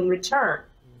revile in return.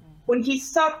 When he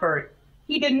suffered,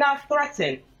 he did not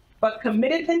threaten, but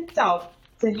committed himself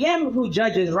to him who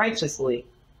judges righteously,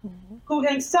 who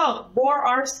himself bore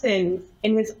our sins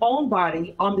in his own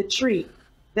body on the tree,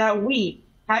 that we,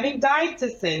 having died to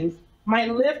sins,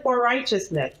 might live for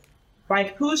righteousness, by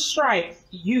whose stripes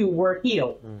you were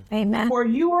healed. Amen. For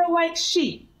you were like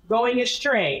sheep going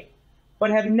astray,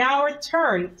 but have now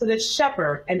returned to the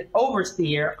shepherd and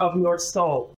overseer of your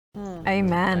soul.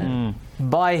 Amen.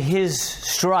 By his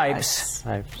stripes,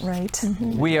 Right.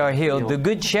 we are healed. The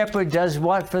good shepherd does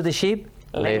what for the sheep?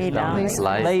 Lays down his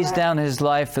life. Lays down his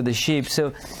life for the sheep.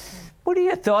 So, what are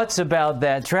your thoughts about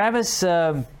that, Travis?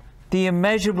 The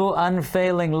immeasurable,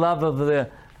 unfailing love of the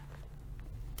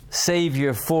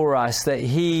Savior for us, that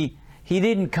He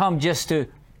didn't come just to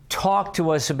talk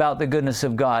to us about the goodness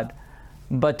of God,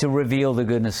 but to reveal the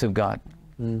goodness of God.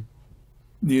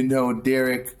 You know,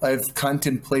 Derek, I've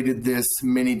contemplated this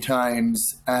many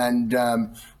times, and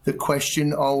the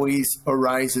question always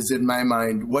arises in my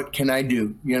mind, what can I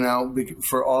do,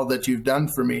 for all that you've done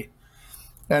for me?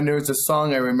 And there was a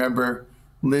song I remember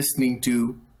listening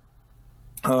to,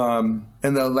 and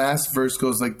the last verse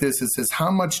goes like this. It says, "How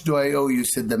much do I owe you,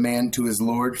 said the man to his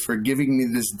Lord, for giving me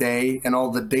this day and all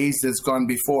the days that's gone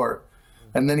before?"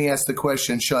 And then he asked the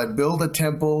question, "Shall I build a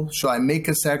temple? Shall I make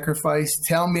a sacrifice?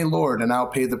 Tell me, Lord, and I'll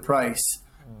pay the price."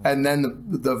 And then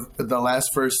the last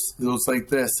verse goes like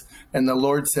this. "And the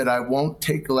Lord said, I won't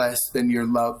take less than your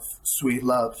love, sweet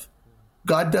love."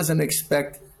 God doesn't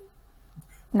expect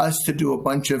us to do a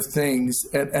bunch of things,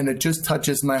 and it just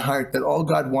touches my heart that all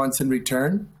God wants in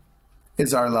return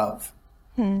is our love.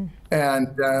 And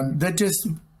that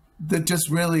just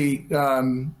really,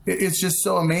 it's just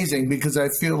so amazing, because I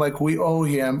feel like we owe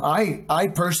him.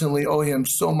 I personally owe him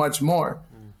so much more,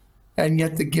 and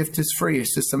yet the gift is free.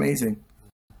 It's just amazing.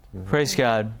 Praise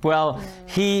God. Well,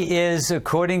 he is,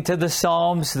 according to the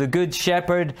Psalms, the Good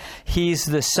Shepherd. He's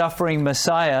the suffering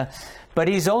Messiah, but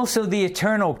he's also the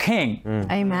eternal King.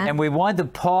 Amen. And we want to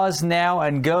pause now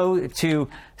and go to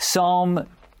Psalm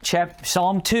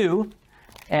 2.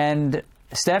 And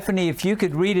Stephanie, if you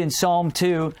could read in Psalm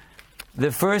 2,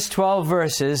 the first 12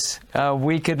 verses,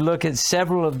 we could look at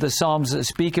several of the Psalms that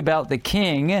speak about the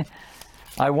King.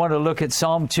 I want to look at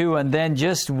Psalm 2 and then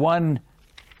just one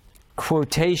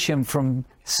quotation from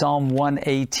Psalm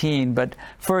 118. But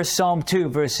first, Psalm 2,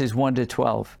 verses 1 to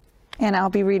 12. And I'll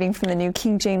be reading from the New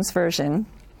King James Version.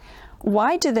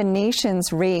 Why do the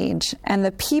nations rage and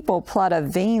the people plot a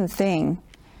vain thing?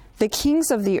 The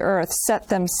kings of the earth set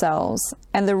themselves,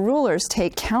 and the rulers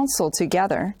take counsel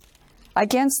together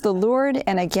against the Lord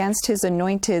and against his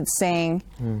anointed, saying,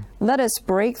 Let us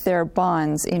break their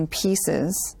bonds in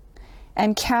pieces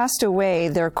and cast away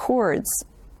their cords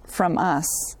from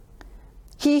us.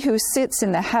 He who sits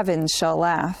in the heavens shall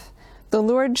laugh. The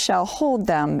Lord shall hold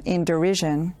them in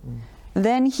derision.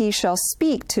 Then he shall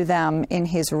speak to them in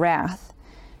his wrath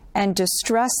and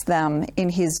distress them in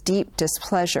his deep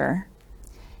displeasure.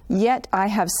 Yet I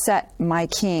have set my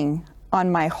king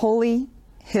on my holy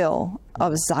hill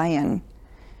of Zion.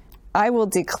 I will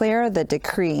declare the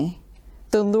decree.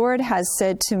 The Lord has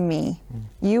said to me,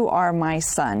 You are my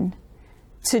son.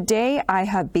 Today I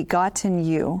have begotten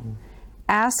you.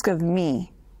 Ask of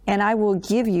me, and I will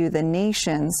give you the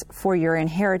nations for your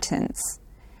inheritance,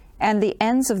 and the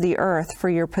ends of the earth for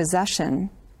your possession.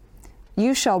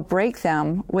 You shall break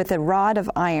them with a rod of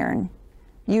iron.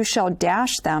 You shall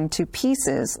dash them to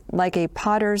pieces like a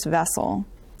potter's vessel.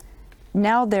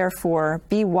 Now therefore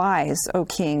be wise, O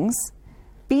kings.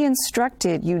 Be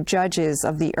instructed, you judges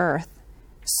of the earth.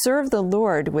 Serve the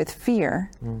Lord with fear,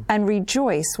 and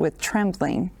rejoice with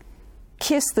trembling.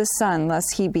 Kiss the Son,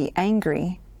 lest he be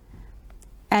angry,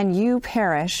 and you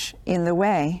perish in the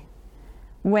way,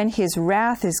 when his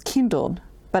wrath is kindled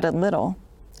but a little.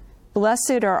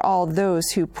 Blessed are all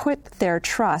those who put their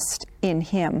trust in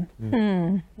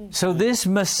him. So this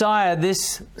Messiah,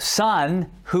 this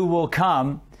Son who will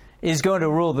come, is going to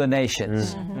rule the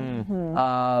nations.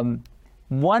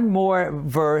 One more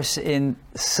verse in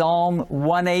Psalm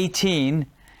 118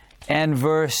 and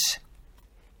verse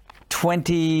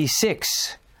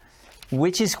 26,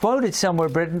 which is quoted somewhere.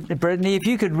 Brittany, if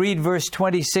you could read verse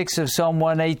 26 of Psalm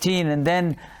 118, and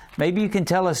then maybe you can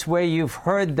tell us where you've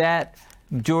heard that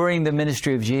during the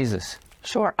ministry of Jesus.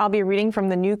 Sure. I'll be reading from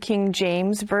the New King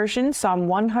James Version, Psalm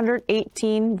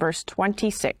 118, verse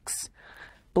 26.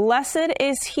 Blessed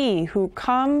is he who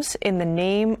comes in the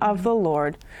name of the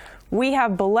Lord. We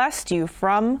have blessed you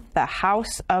from the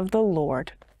house of the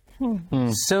Lord.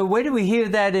 So where do we hear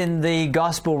that in the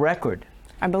gospel record?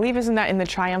 I believe, isn't that in the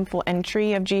triumphal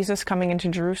entry of Jesus coming into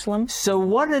Jerusalem? So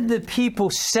what are the people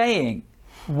saying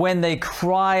when they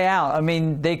cry out? I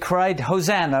mean, they cried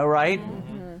Hosanna, right?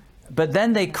 But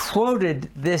then they quoted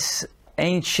this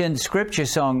ancient scripture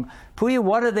song. Puya,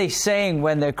 what are they saying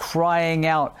when they're crying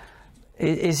out?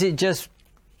 Is it just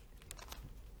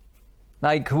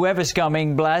like whoever's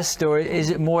coming blessed, or is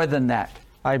it more than that?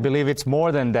 I believe it's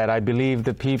more than that. I believe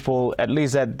the people, at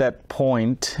least at that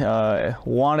point,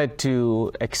 wanted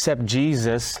to accept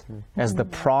Jesus as the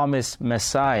promised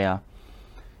Messiah.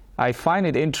 I find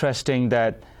it interesting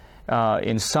that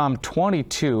in Psalm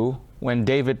 22, when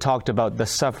David talked about the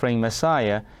suffering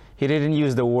Messiah, he didn't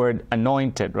use the word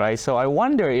anointed, right? So I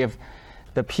wonder if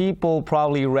the people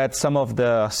probably read some of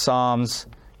the Psalms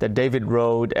that David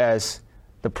wrote as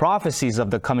the prophecies of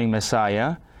the coming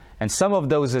Messiah, and some of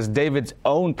those as David's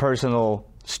own personal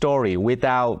story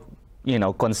without,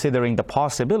 considering the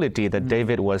possibility that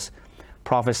David was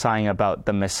prophesying about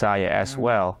the Messiah as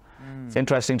well. It's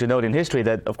interesting to note in history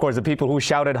that, of course, the people who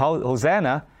shouted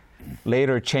Hosanna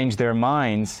later changed their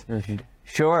minds.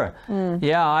 Sure.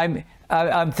 Yeah,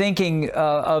 I'm thinking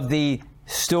of the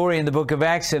story in the book of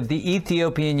Acts of the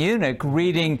Ethiopian eunuch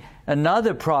reading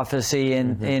another prophecy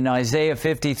in Isaiah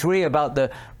 53 about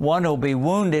the one who'll be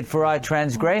wounded for our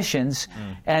transgressions.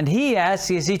 And he asks,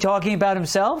 is he talking about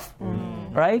himself?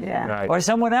 Right? Yeah. Right. Or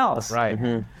someone else?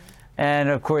 Right. And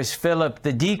of course, Philip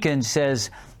the deacon says,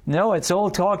 no, it's all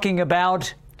talking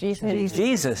about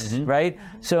Jesus, right?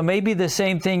 So maybe the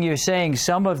same thing you're saying,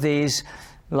 some of these,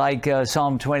 like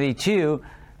Psalm 22,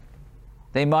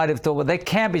 they might have thought, well, they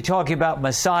can't be talking about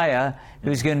Messiah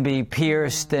who's going to be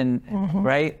pierced and,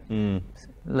 right,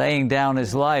 laying down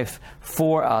his life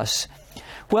for us.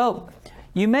 Well,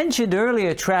 you mentioned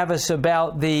earlier, Travis,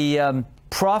 about the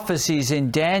prophecies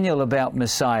in Daniel about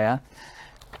Messiah.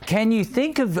 Can you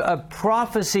think of a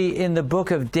prophecy in the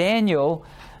book of Daniel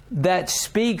that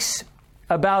speaks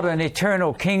about an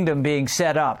eternal kingdom being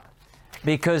set up?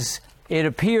 Because it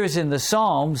appears in the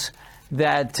Psalms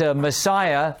that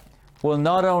Messiah will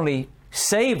not only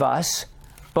save us,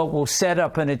 but will set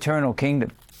up an eternal kingdom.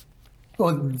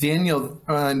 Well, Daniel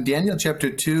chapter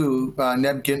 2,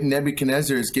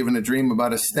 Nebuchadnezzar is given a dream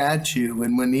about a statue,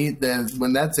 and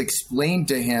when that's explained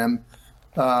to him,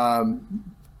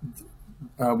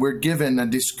 we're given a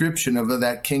description of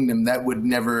that kingdom that would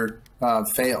never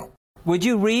fail. Would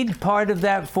you read part of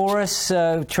that for us,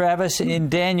 Travis, in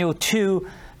Daniel 2,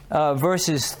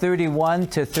 verses 31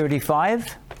 to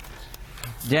 35?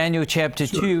 Daniel chapter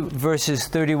 2, verses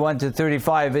 31 to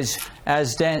 35 is,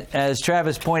 as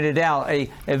Travis pointed out, a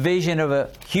vision of a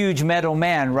huge metal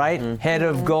man, right? Head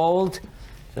of gold,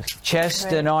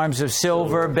 chest and arms of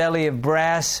silver, belly of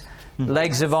brass,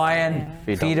 legs of iron,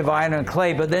 feet of iron and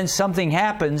clay. But then something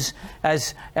happens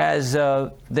as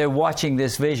they're watching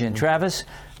this vision. Travis,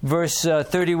 verse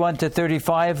 31 to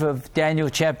 35 of Daniel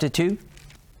chapter 2.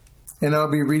 And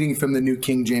I'll be reading from the New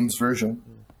King James Version.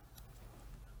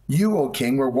 You, O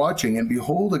king, were watching, and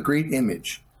behold, a great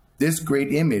image. This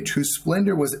great image, whose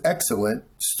splendor was excellent,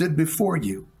 stood before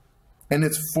you, and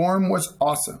its form was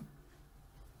awesome.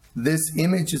 This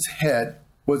image's head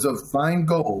was of fine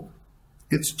gold,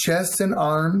 its chest and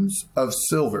arms of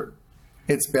silver,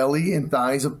 its belly and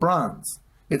thighs of bronze,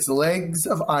 its legs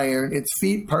of iron, its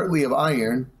feet partly of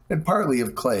iron and partly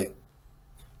of clay.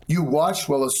 You watched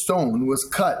while a stone was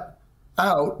cut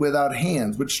out without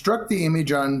hands, which struck the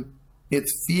image on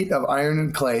its feet of iron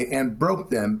and clay and broke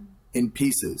them in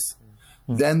pieces.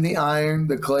 Then the iron,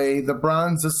 the clay, the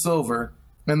bronze, the silver,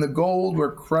 and the gold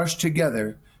were crushed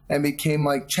together and became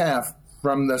like chaff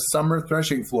from the summer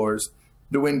threshing floors.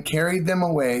 The wind carried them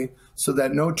away so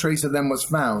that no trace of them was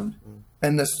found.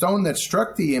 And the stone that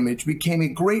struck the image became a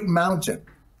great mountain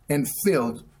and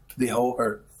filled the whole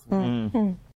earth.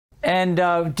 And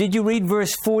did you read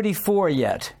verse 44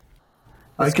 yet?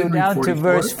 Let's go can read down to 44.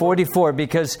 verse 44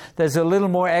 because there's a little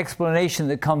more explanation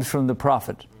that comes from the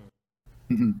prophet.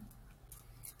 And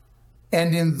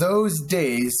in those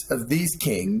days of these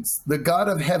kings, the God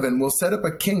of heaven will set up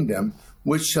a kingdom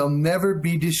which shall never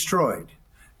be destroyed,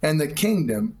 and the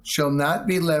kingdom shall not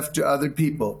be left to other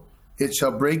people. It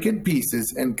shall break in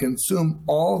pieces and consume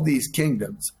all these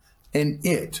kingdoms, and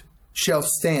it shall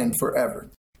stand forever.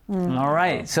 All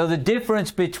right. So the difference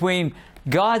between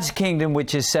God's kingdom,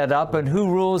 which is set up, and who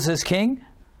rules as king?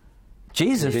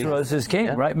 Jesus rules as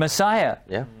king, right? Messiah.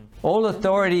 Yeah. All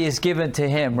authority is given to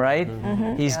him, right?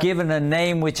 He's given a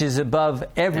name which is above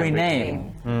every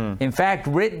name. In fact,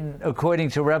 written according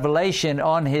to Revelation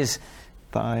on his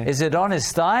Thigh. Is it on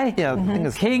his thigh? Yeah, I think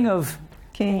it's King of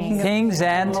Kings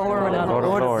and Lord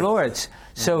of Lords.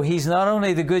 So he's not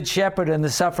only the good shepherd and the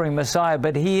suffering Messiah,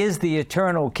 but he is the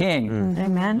eternal King.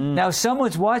 Amen. Now,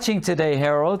 someone's watching today,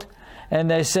 Harold,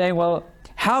 and they're saying, well,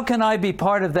 how can I be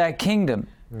part of that kingdom?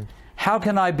 How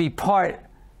can I be part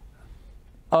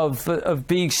of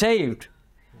being saved?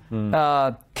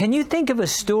 Can you think of a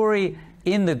story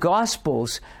in the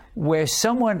Gospels where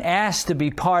someone asked to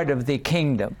be part of the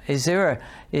kingdom? Is there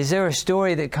a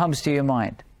story that comes to your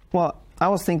mind? Well, I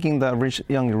was thinking the rich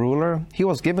young ruler, he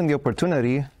was given the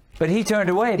opportunity. But he turned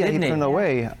away, didn't he? He turned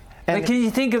away. But can you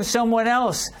think of someone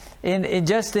else in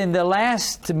just in the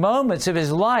last moments of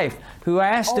his life who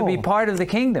asked to be part of the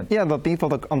kingdom? Yeah, the thief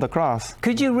on the cross.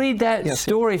 Could you read that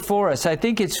story for us? I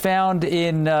think it's found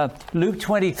in Luke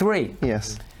 23.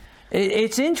 Yes.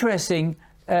 It's interesting,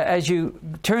 as you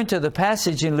turn to the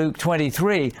passage in Luke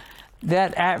 23,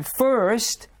 that at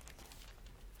first,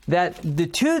 that the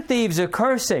two thieves are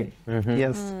cursing.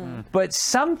 Yes. But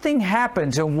something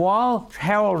happens, and while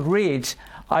Harold reads,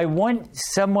 I want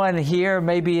someone here,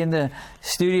 maybe in the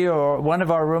studio or one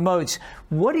of our remotes,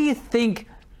 what do you think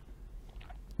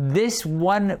this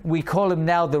one, we call him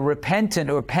now the repentant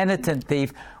or penitent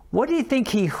thief, what do you think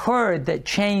he heard that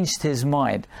changed his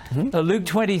mind? Luke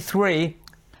 23,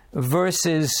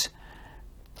 verses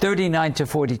 39 to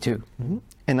 42.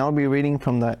 And I'll be reading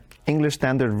from the English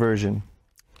Standard Version.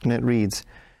 And it reads,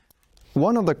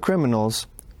 one of the criminals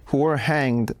who were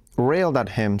hanged railed at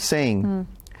him, saying,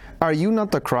 Are you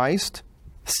not the Christ?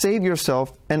 Save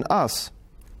yourself and us.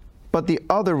 But the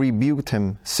other rebuked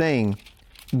him, saying,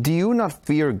 Do you not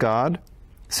fear God,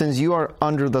 since you are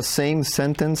under the same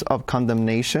sentence of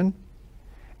condemnation?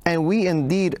 And we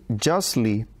indeed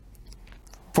justly,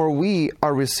 for we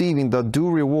are receiving the due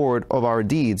reward of our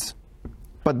deeds.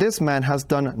 But this man has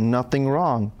done nothing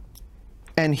wrong.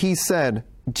 And he said,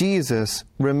 Jesus,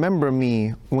 remember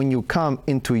me when you come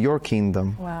into your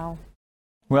kingdom. Wow.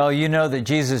 Well, you know that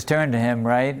Jesus turned to him,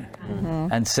 right?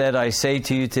 And said, I say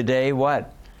to you today,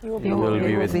 what? You will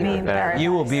be with me in paradise.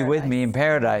 You will be with me in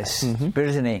paradise,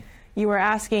 isn't he? You were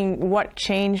asking what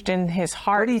changed in his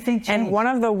heart. What do you think changed? And one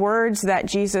of the words that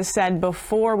Jesus said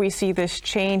before we see this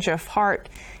change of heart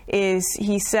is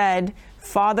he said,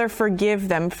 Father, forgive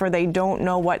them, for they don't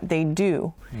know what they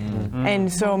do.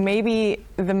 And so maybe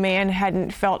the man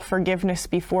hadn't felt forgiveness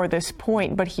before this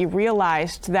point, but he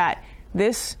realized that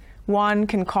this one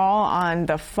can call on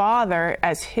the Father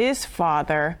as his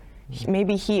Father.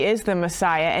 Maybe he is the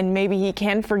Messiah, and maybe he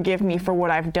can forgive me for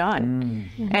what I've done.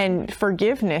 And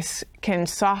forgiveness can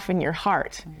soften your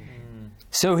heart.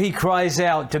 So he cries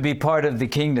out to be part of the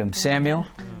kingdom. Samuel?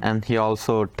 And he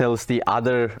also tells the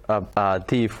other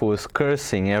thief who's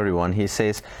cursing everyone, he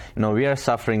says, we are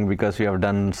suffering because we have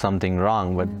done something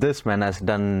wrong, but this man has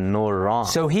done no wrong.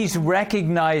 So he's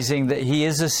recognizing that he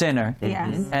is a sinner,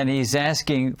 and he's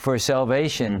asking for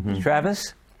salvation.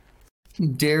 Travis?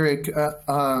 Derek,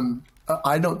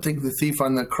 I don't think the thief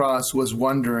on the cross was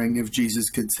wondering if Jesus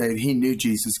could save. He knew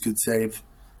Jesus could save.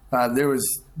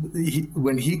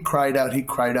 When he cried out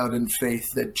in faith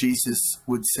that Jesus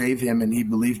would save him, and he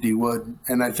believed he would.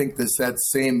 And I think that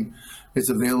same is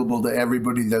available to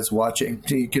everybody that's watching.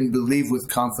 You can believe with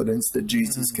confidence that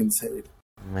Jesus can save.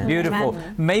 Beautiful.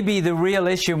 Amen. Maybe the real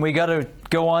issue, and we got to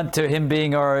go on to him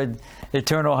being our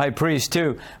eternal high priest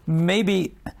too.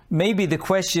 Maybe the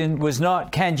question was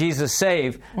not, can Jesus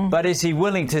save, but is he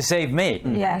willing to save me?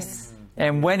 Yes.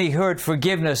 And when he heard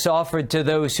forgiveness offered to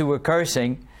those who were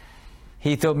cursing,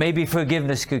 he thought maybe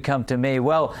forgiveness could come to me.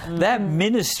 Well, that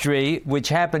ministry, which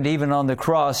happened even on the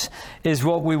cross, is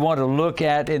what we want to look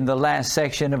at in the last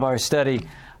section of our study.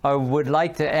 I would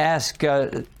like to ask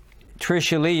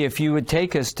Tricia Lee if you would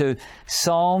take us to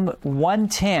Psalm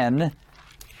 110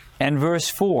 and verse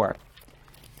 4.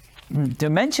 To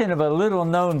mention of a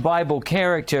little-known Bible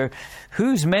character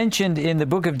who's mentioned in the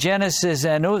book of Genesis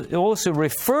and also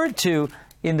referred to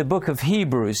in the book of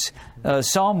Hebrews.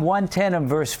 Psalm 110 and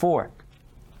verse 4.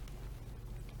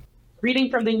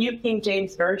 Reading from the New King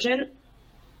James Version.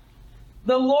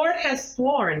 The Lord has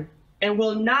sworn and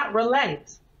will not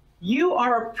relent. You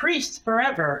are a priest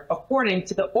forever, according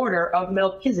to the order of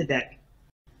Melchizedek.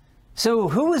 So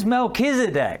who is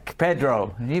Melchizedek,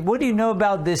 Pedro? What do you know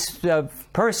about this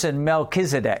person,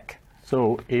 Melchizedek?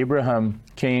 So Abraham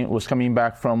was coming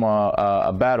back from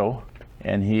a battle,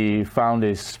 and he found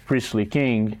his priestly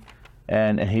king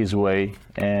and his way,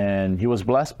 and he was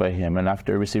blessed by him. And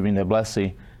after receiving the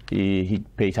blessing, he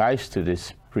paid tithes to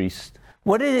this priest.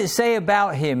 What did it say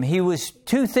about him? He was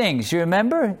two things. You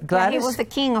remember, Yeah, Gladys? he was the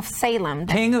king of Salem.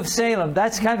 King of Salem.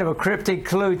 That's kind of a cryptic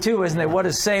clue too, isn't it? What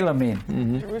does Salem mean?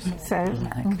 So,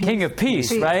 King of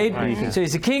peace, right? So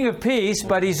he's the king of peace,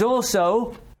 but he's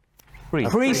also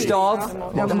priest of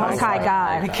the Most High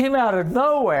He God. came out of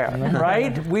nowhere,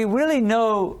 right? We really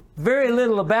know very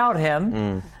little about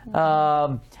him.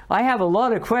 I have a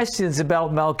lot of questions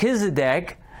about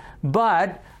Melchizedek,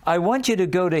 but I want you to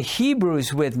go to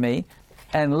Hebrews with me,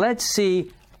 and let's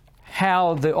see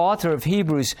how the author of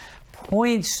Hebrews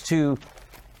points to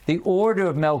the order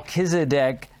of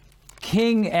Melchizedek,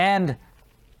 king and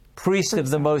priest of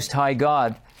the Most High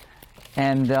God.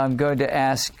 And I'm going to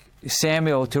ask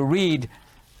Samuel to read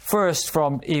first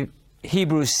from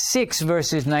Hebrews 6,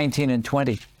 verses 19 and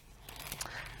 20.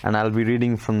 And I'll be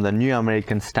reading from the New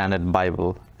American Standard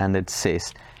Bible, and it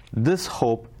says, "This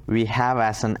hope we have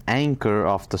as an anchor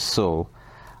of the soul,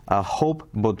 a hope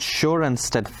both sure and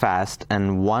steadfast,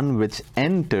 and one which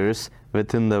enters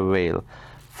within the veil.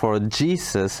 For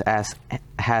Jesus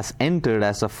has entered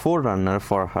as a forerunner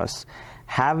for us,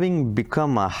 having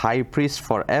become a high priest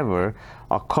forever,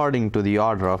 according to the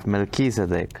order of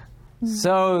Melchizedek."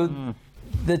 So,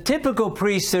 the typical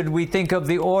priesthood, we think of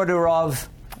the order of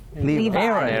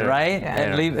Aaron,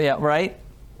 right? Right?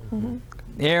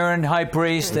 Aaron, high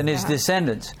priest, and his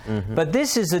descendants. But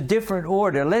this is a different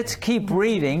order. Let's keep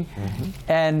reading.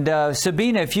 And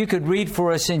Sabina, if you could read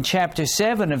for us in chapter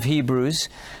 7 of Hebrews,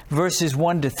 verses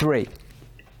 1 to 3.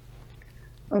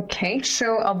 Okay,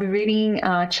 so I'll be reading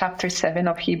chapter 7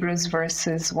 of Hebrews,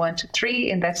 verses 1 to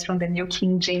 3, and that's from the New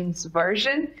King James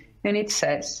Version. And it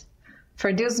says,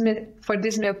 For this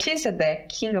Melchizedek,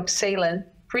 king of Salem,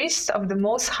 priest of the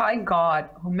Most High God,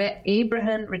 who met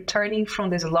Abraham returning from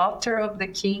the slaughter of the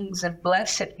kings and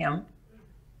blessed him,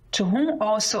 to whom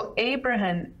also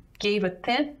Abraham gave a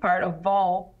tenth part of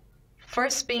all,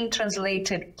 first being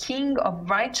translated King of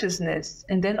Righteousness,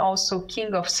 and then also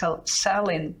King of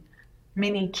Salem,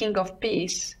 meaning King of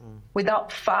Peace,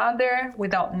 without father,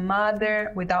 without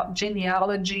mother, without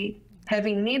genealogy,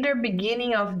 having neither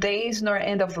beginning of days nor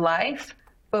end of life,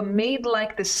 but made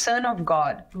like the Son of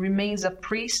God, remains a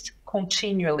priest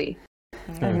continually.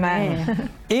 Amen.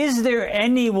 Is there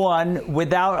anyone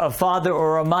without a father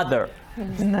or a mother?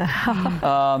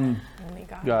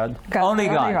 God. Only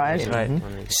God. Right.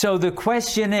 So the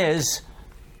question is,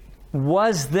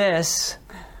 was this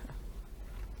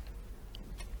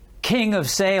King of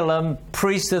Salem,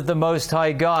 priest of the Most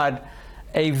High God,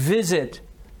 a visit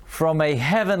from a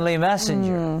heavenly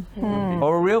messenger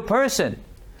or a real person?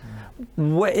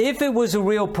 If it was a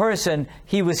real person,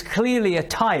 he was clearly a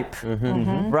type,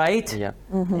 right? Yeah.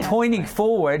 Pointing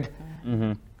forward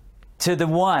to the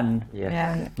one,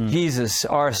 Yeah. Jesus,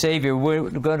 our Savior. We're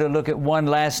going to look at one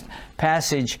last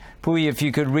passage. Puyi, if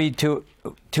you could read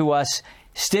to us,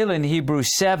 still in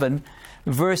Hebrews 7,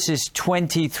 verses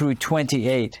 20 through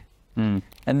 28. And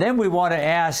then we want to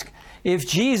ask, if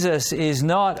Jesus is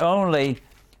not only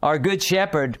our Good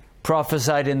Shepherd,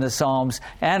 prophesied in the Psalms,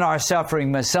 and our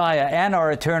suffering Messiah, and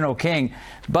our eternal King,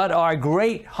 but our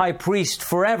great high priest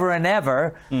forever and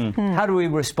ever, how do we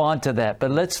respond to that?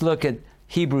 But let's look at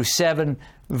Hebrews 7,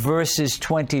 verses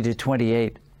 20 to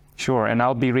 28. Sure, and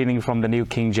I'll be reading from the New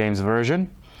King James Version.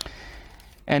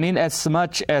 "And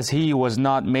inasmuch as he was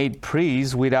not made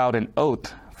priest without an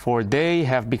oath, for they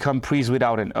have become priests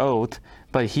without an oath,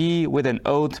 but he with an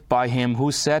oath by him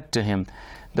who said to him,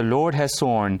 The Lord has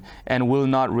sworn and will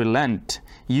not relent.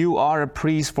 You are a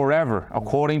priest forever,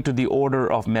 according to the order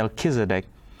of Melchizedek.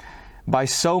 By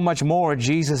so much more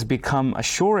Jesus become a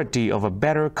surety of a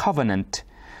better covenant.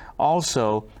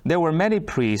 Also, there were many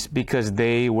priests because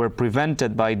they were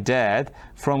prevented by death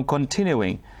from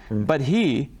continuing. But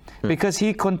he, because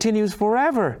he continues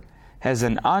forever, has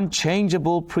an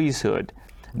unchangeable priesthood.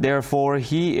 Therefore,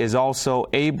 he is also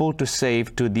able to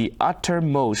save to the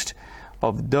uttermost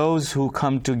of those who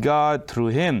come to God through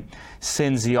him,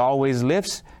 since he always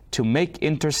lives to make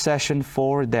intercession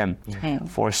for them.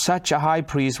 For such a high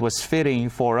priest was fitting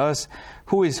for us,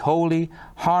 who is holy,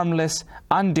 harmless,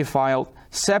 undefiled,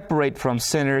 separate from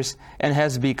sinners, and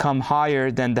has become higher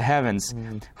than the heavens,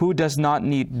 who does not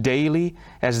need daily,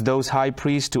 as those high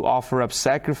priests, to offer up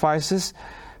sacrifices,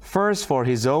 first for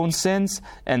his own sins,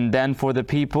 and then for the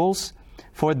people's.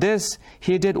 For this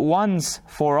he did once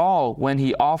for all when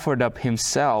he offered up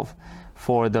himself.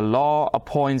 For the law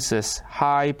appoints us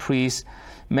high priests,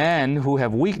 men who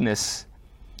have weakness.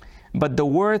 But the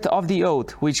word of the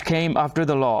oath which came after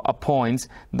the law appoints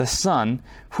the Son,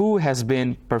 who has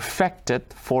been perfected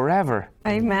forever."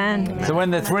 Amen. So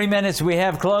in the 3 minutes we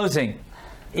have closing,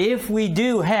 if we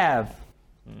do have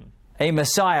a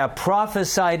Messiah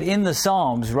prophesied in the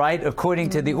Psalms, right, according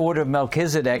to the order of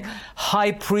Melchizedek,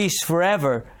 high priest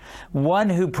forever, one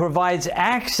who provides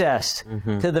access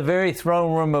to the very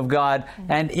throne room of God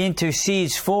and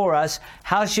intercedes for us.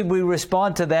 How should we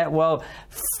respond to that? Well,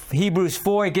 Hebrews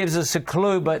 4 gives us a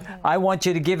clue, but I want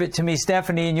you to give it to me,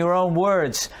 Stephanie, in your own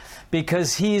words,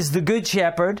 because he is the good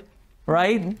shepherd,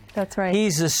 right? That's right.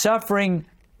 He's the suffering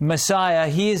Messiah.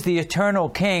 He is the eternal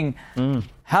King.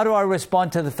 How do I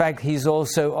respond to the fact he's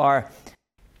also our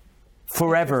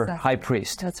forever high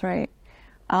priest? That's right.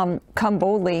 Come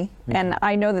boldly. And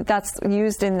I know that that's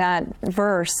used in that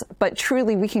verse, but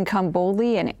truly we can come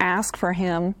boldly and ask for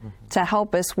him to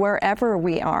help us wherever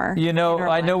we are. You know,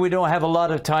 I know we don't have a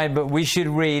lot of time, but we should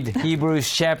read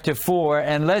Hebrews chapter 4,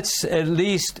 and let's at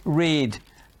least read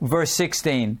verse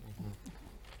 16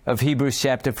 of Hebrews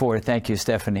chapter 4. Thank you,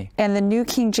 Stephanie. And the New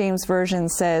King James Version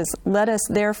says, "Let us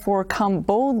therefore come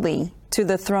boldly to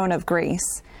the throne of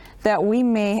grace, that we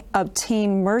may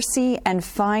obtain mercy and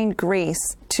find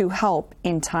grace to help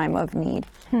in time of need."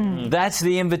 That's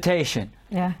the invitation.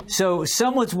 Yeah. So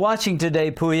someone's watching today,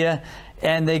 Puya,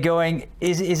 and they're going,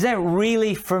 is that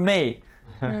really for me?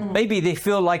 Maybe they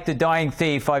feel like the dying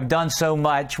thief. I've done so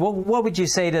much. What would you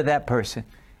say to that person?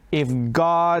 If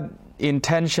God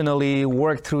intentionally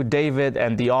worked through David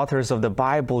and the authors of the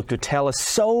Bible to tell us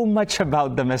so much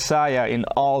about the Messiah in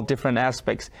all different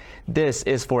aspects, this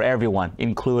is for everyone,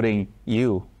 including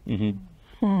you.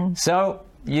 So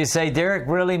you say, Derek,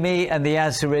 really me? And the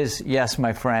answer is, yes,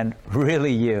 my friend,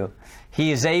 really you.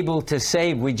 He is able to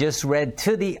save, we just read,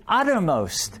 to the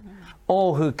uttermost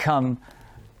all who come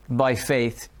by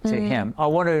faith to him. I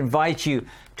want to invite you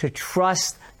to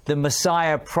trust the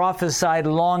Messiah prophesied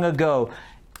long ago.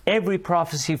 Every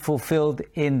prophecy fulfilled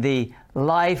in the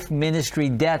life, ministry,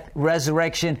 death,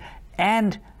 resurrection,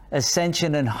 and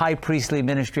ascension and high priestly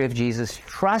ministry of Jesus.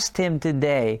 Trust him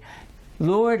today.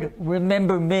 Lord,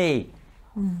 remember me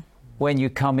when you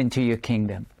come into your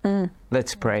kingdom.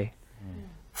 Let's pray.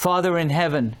 Father in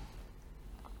heaven,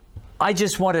 I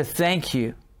just want to thank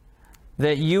you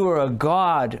that you are a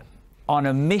God on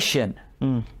a mission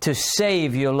to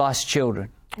save your lost children.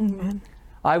 Amen.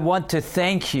 I want to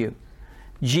thank you,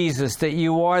 Jesus, that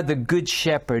you are the good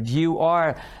shepherd. You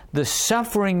are the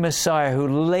suffering Messiah who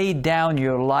laid down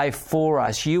your life for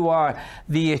us. You are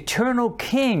the eternal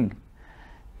King.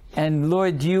 And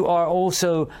Lord, you are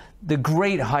also the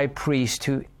great high priest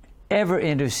who ever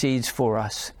intercedes for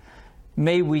us.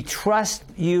 May we trust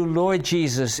you, Lord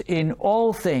Jesus, in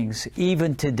all things,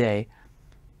 even today.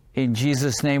 In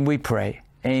Jesus' name we pray.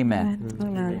 Amen.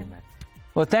 Amen.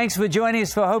 Well, thanks for joining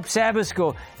us for Hope Sabbath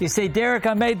School. You say, Derek,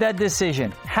 I made that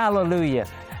decision. Hallelujah.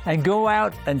 And go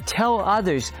out and tell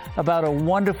others about a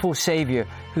wonderful Savior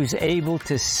who's able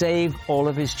to save all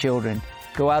of his children.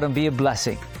 Go out and be a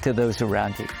blessing to those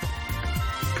around you.